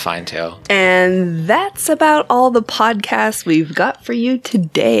normal, that's fine too. And that's about all the podcasts we've got for you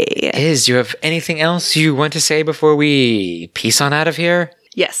today. Do you have anything else you want to say before we peace on out of here?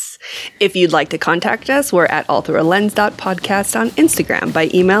 Yes. If you'd like to contact us, we're at allthroughalens.podcast on Instagram.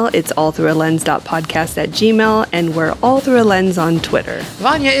 By email, it's allthroughthelens.podcast@gmail.com, and we're allthroughalens on Twitter.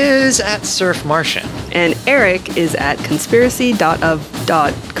 Vanya is at Surf Martian. And Eric is at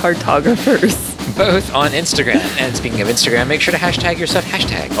conspiracy.of.cartographers. Both on Instagram. And speaking of Instagram, make sure to hashtag your stuff,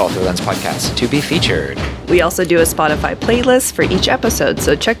 hashtag All Through a Lens Podcast to be featured. We also do a Spotify playlist for each episode,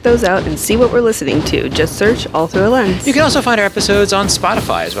 so check those out and see what we're listening to. Just search All Through a Lens. You can also find our episodes on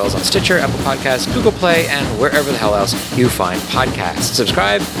Spotify, as well as on Stitcher, Apple Podcasts, Google Play, and wherever the hell else you find podcasts.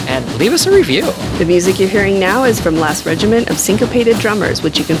 Subscribe and leave us a review. The music you're hearing now is from Last Regiment of Syncopated Drummers,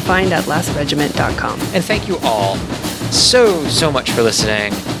 which you can find at lastregiment.com. And thank you all so much for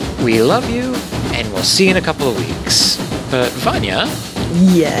listening. We love you, and we'll see you in a couple of weeks. But Vanya?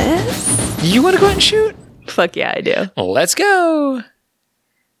 Yes? You want to go out and shoot? Fuck yeah, I do. Let's go.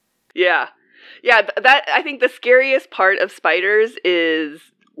 Yeah. Yeah, that I think the scariest part of spiders is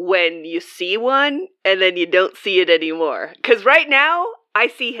when you see one and then you don't see it anymore. Because right now, I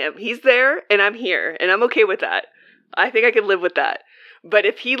see him. He's there, and I'm here, and I'm okay with that. I think I can live with that. But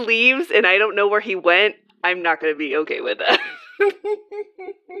if he leaves and I don't know where he went, I'm not going to be okay with that.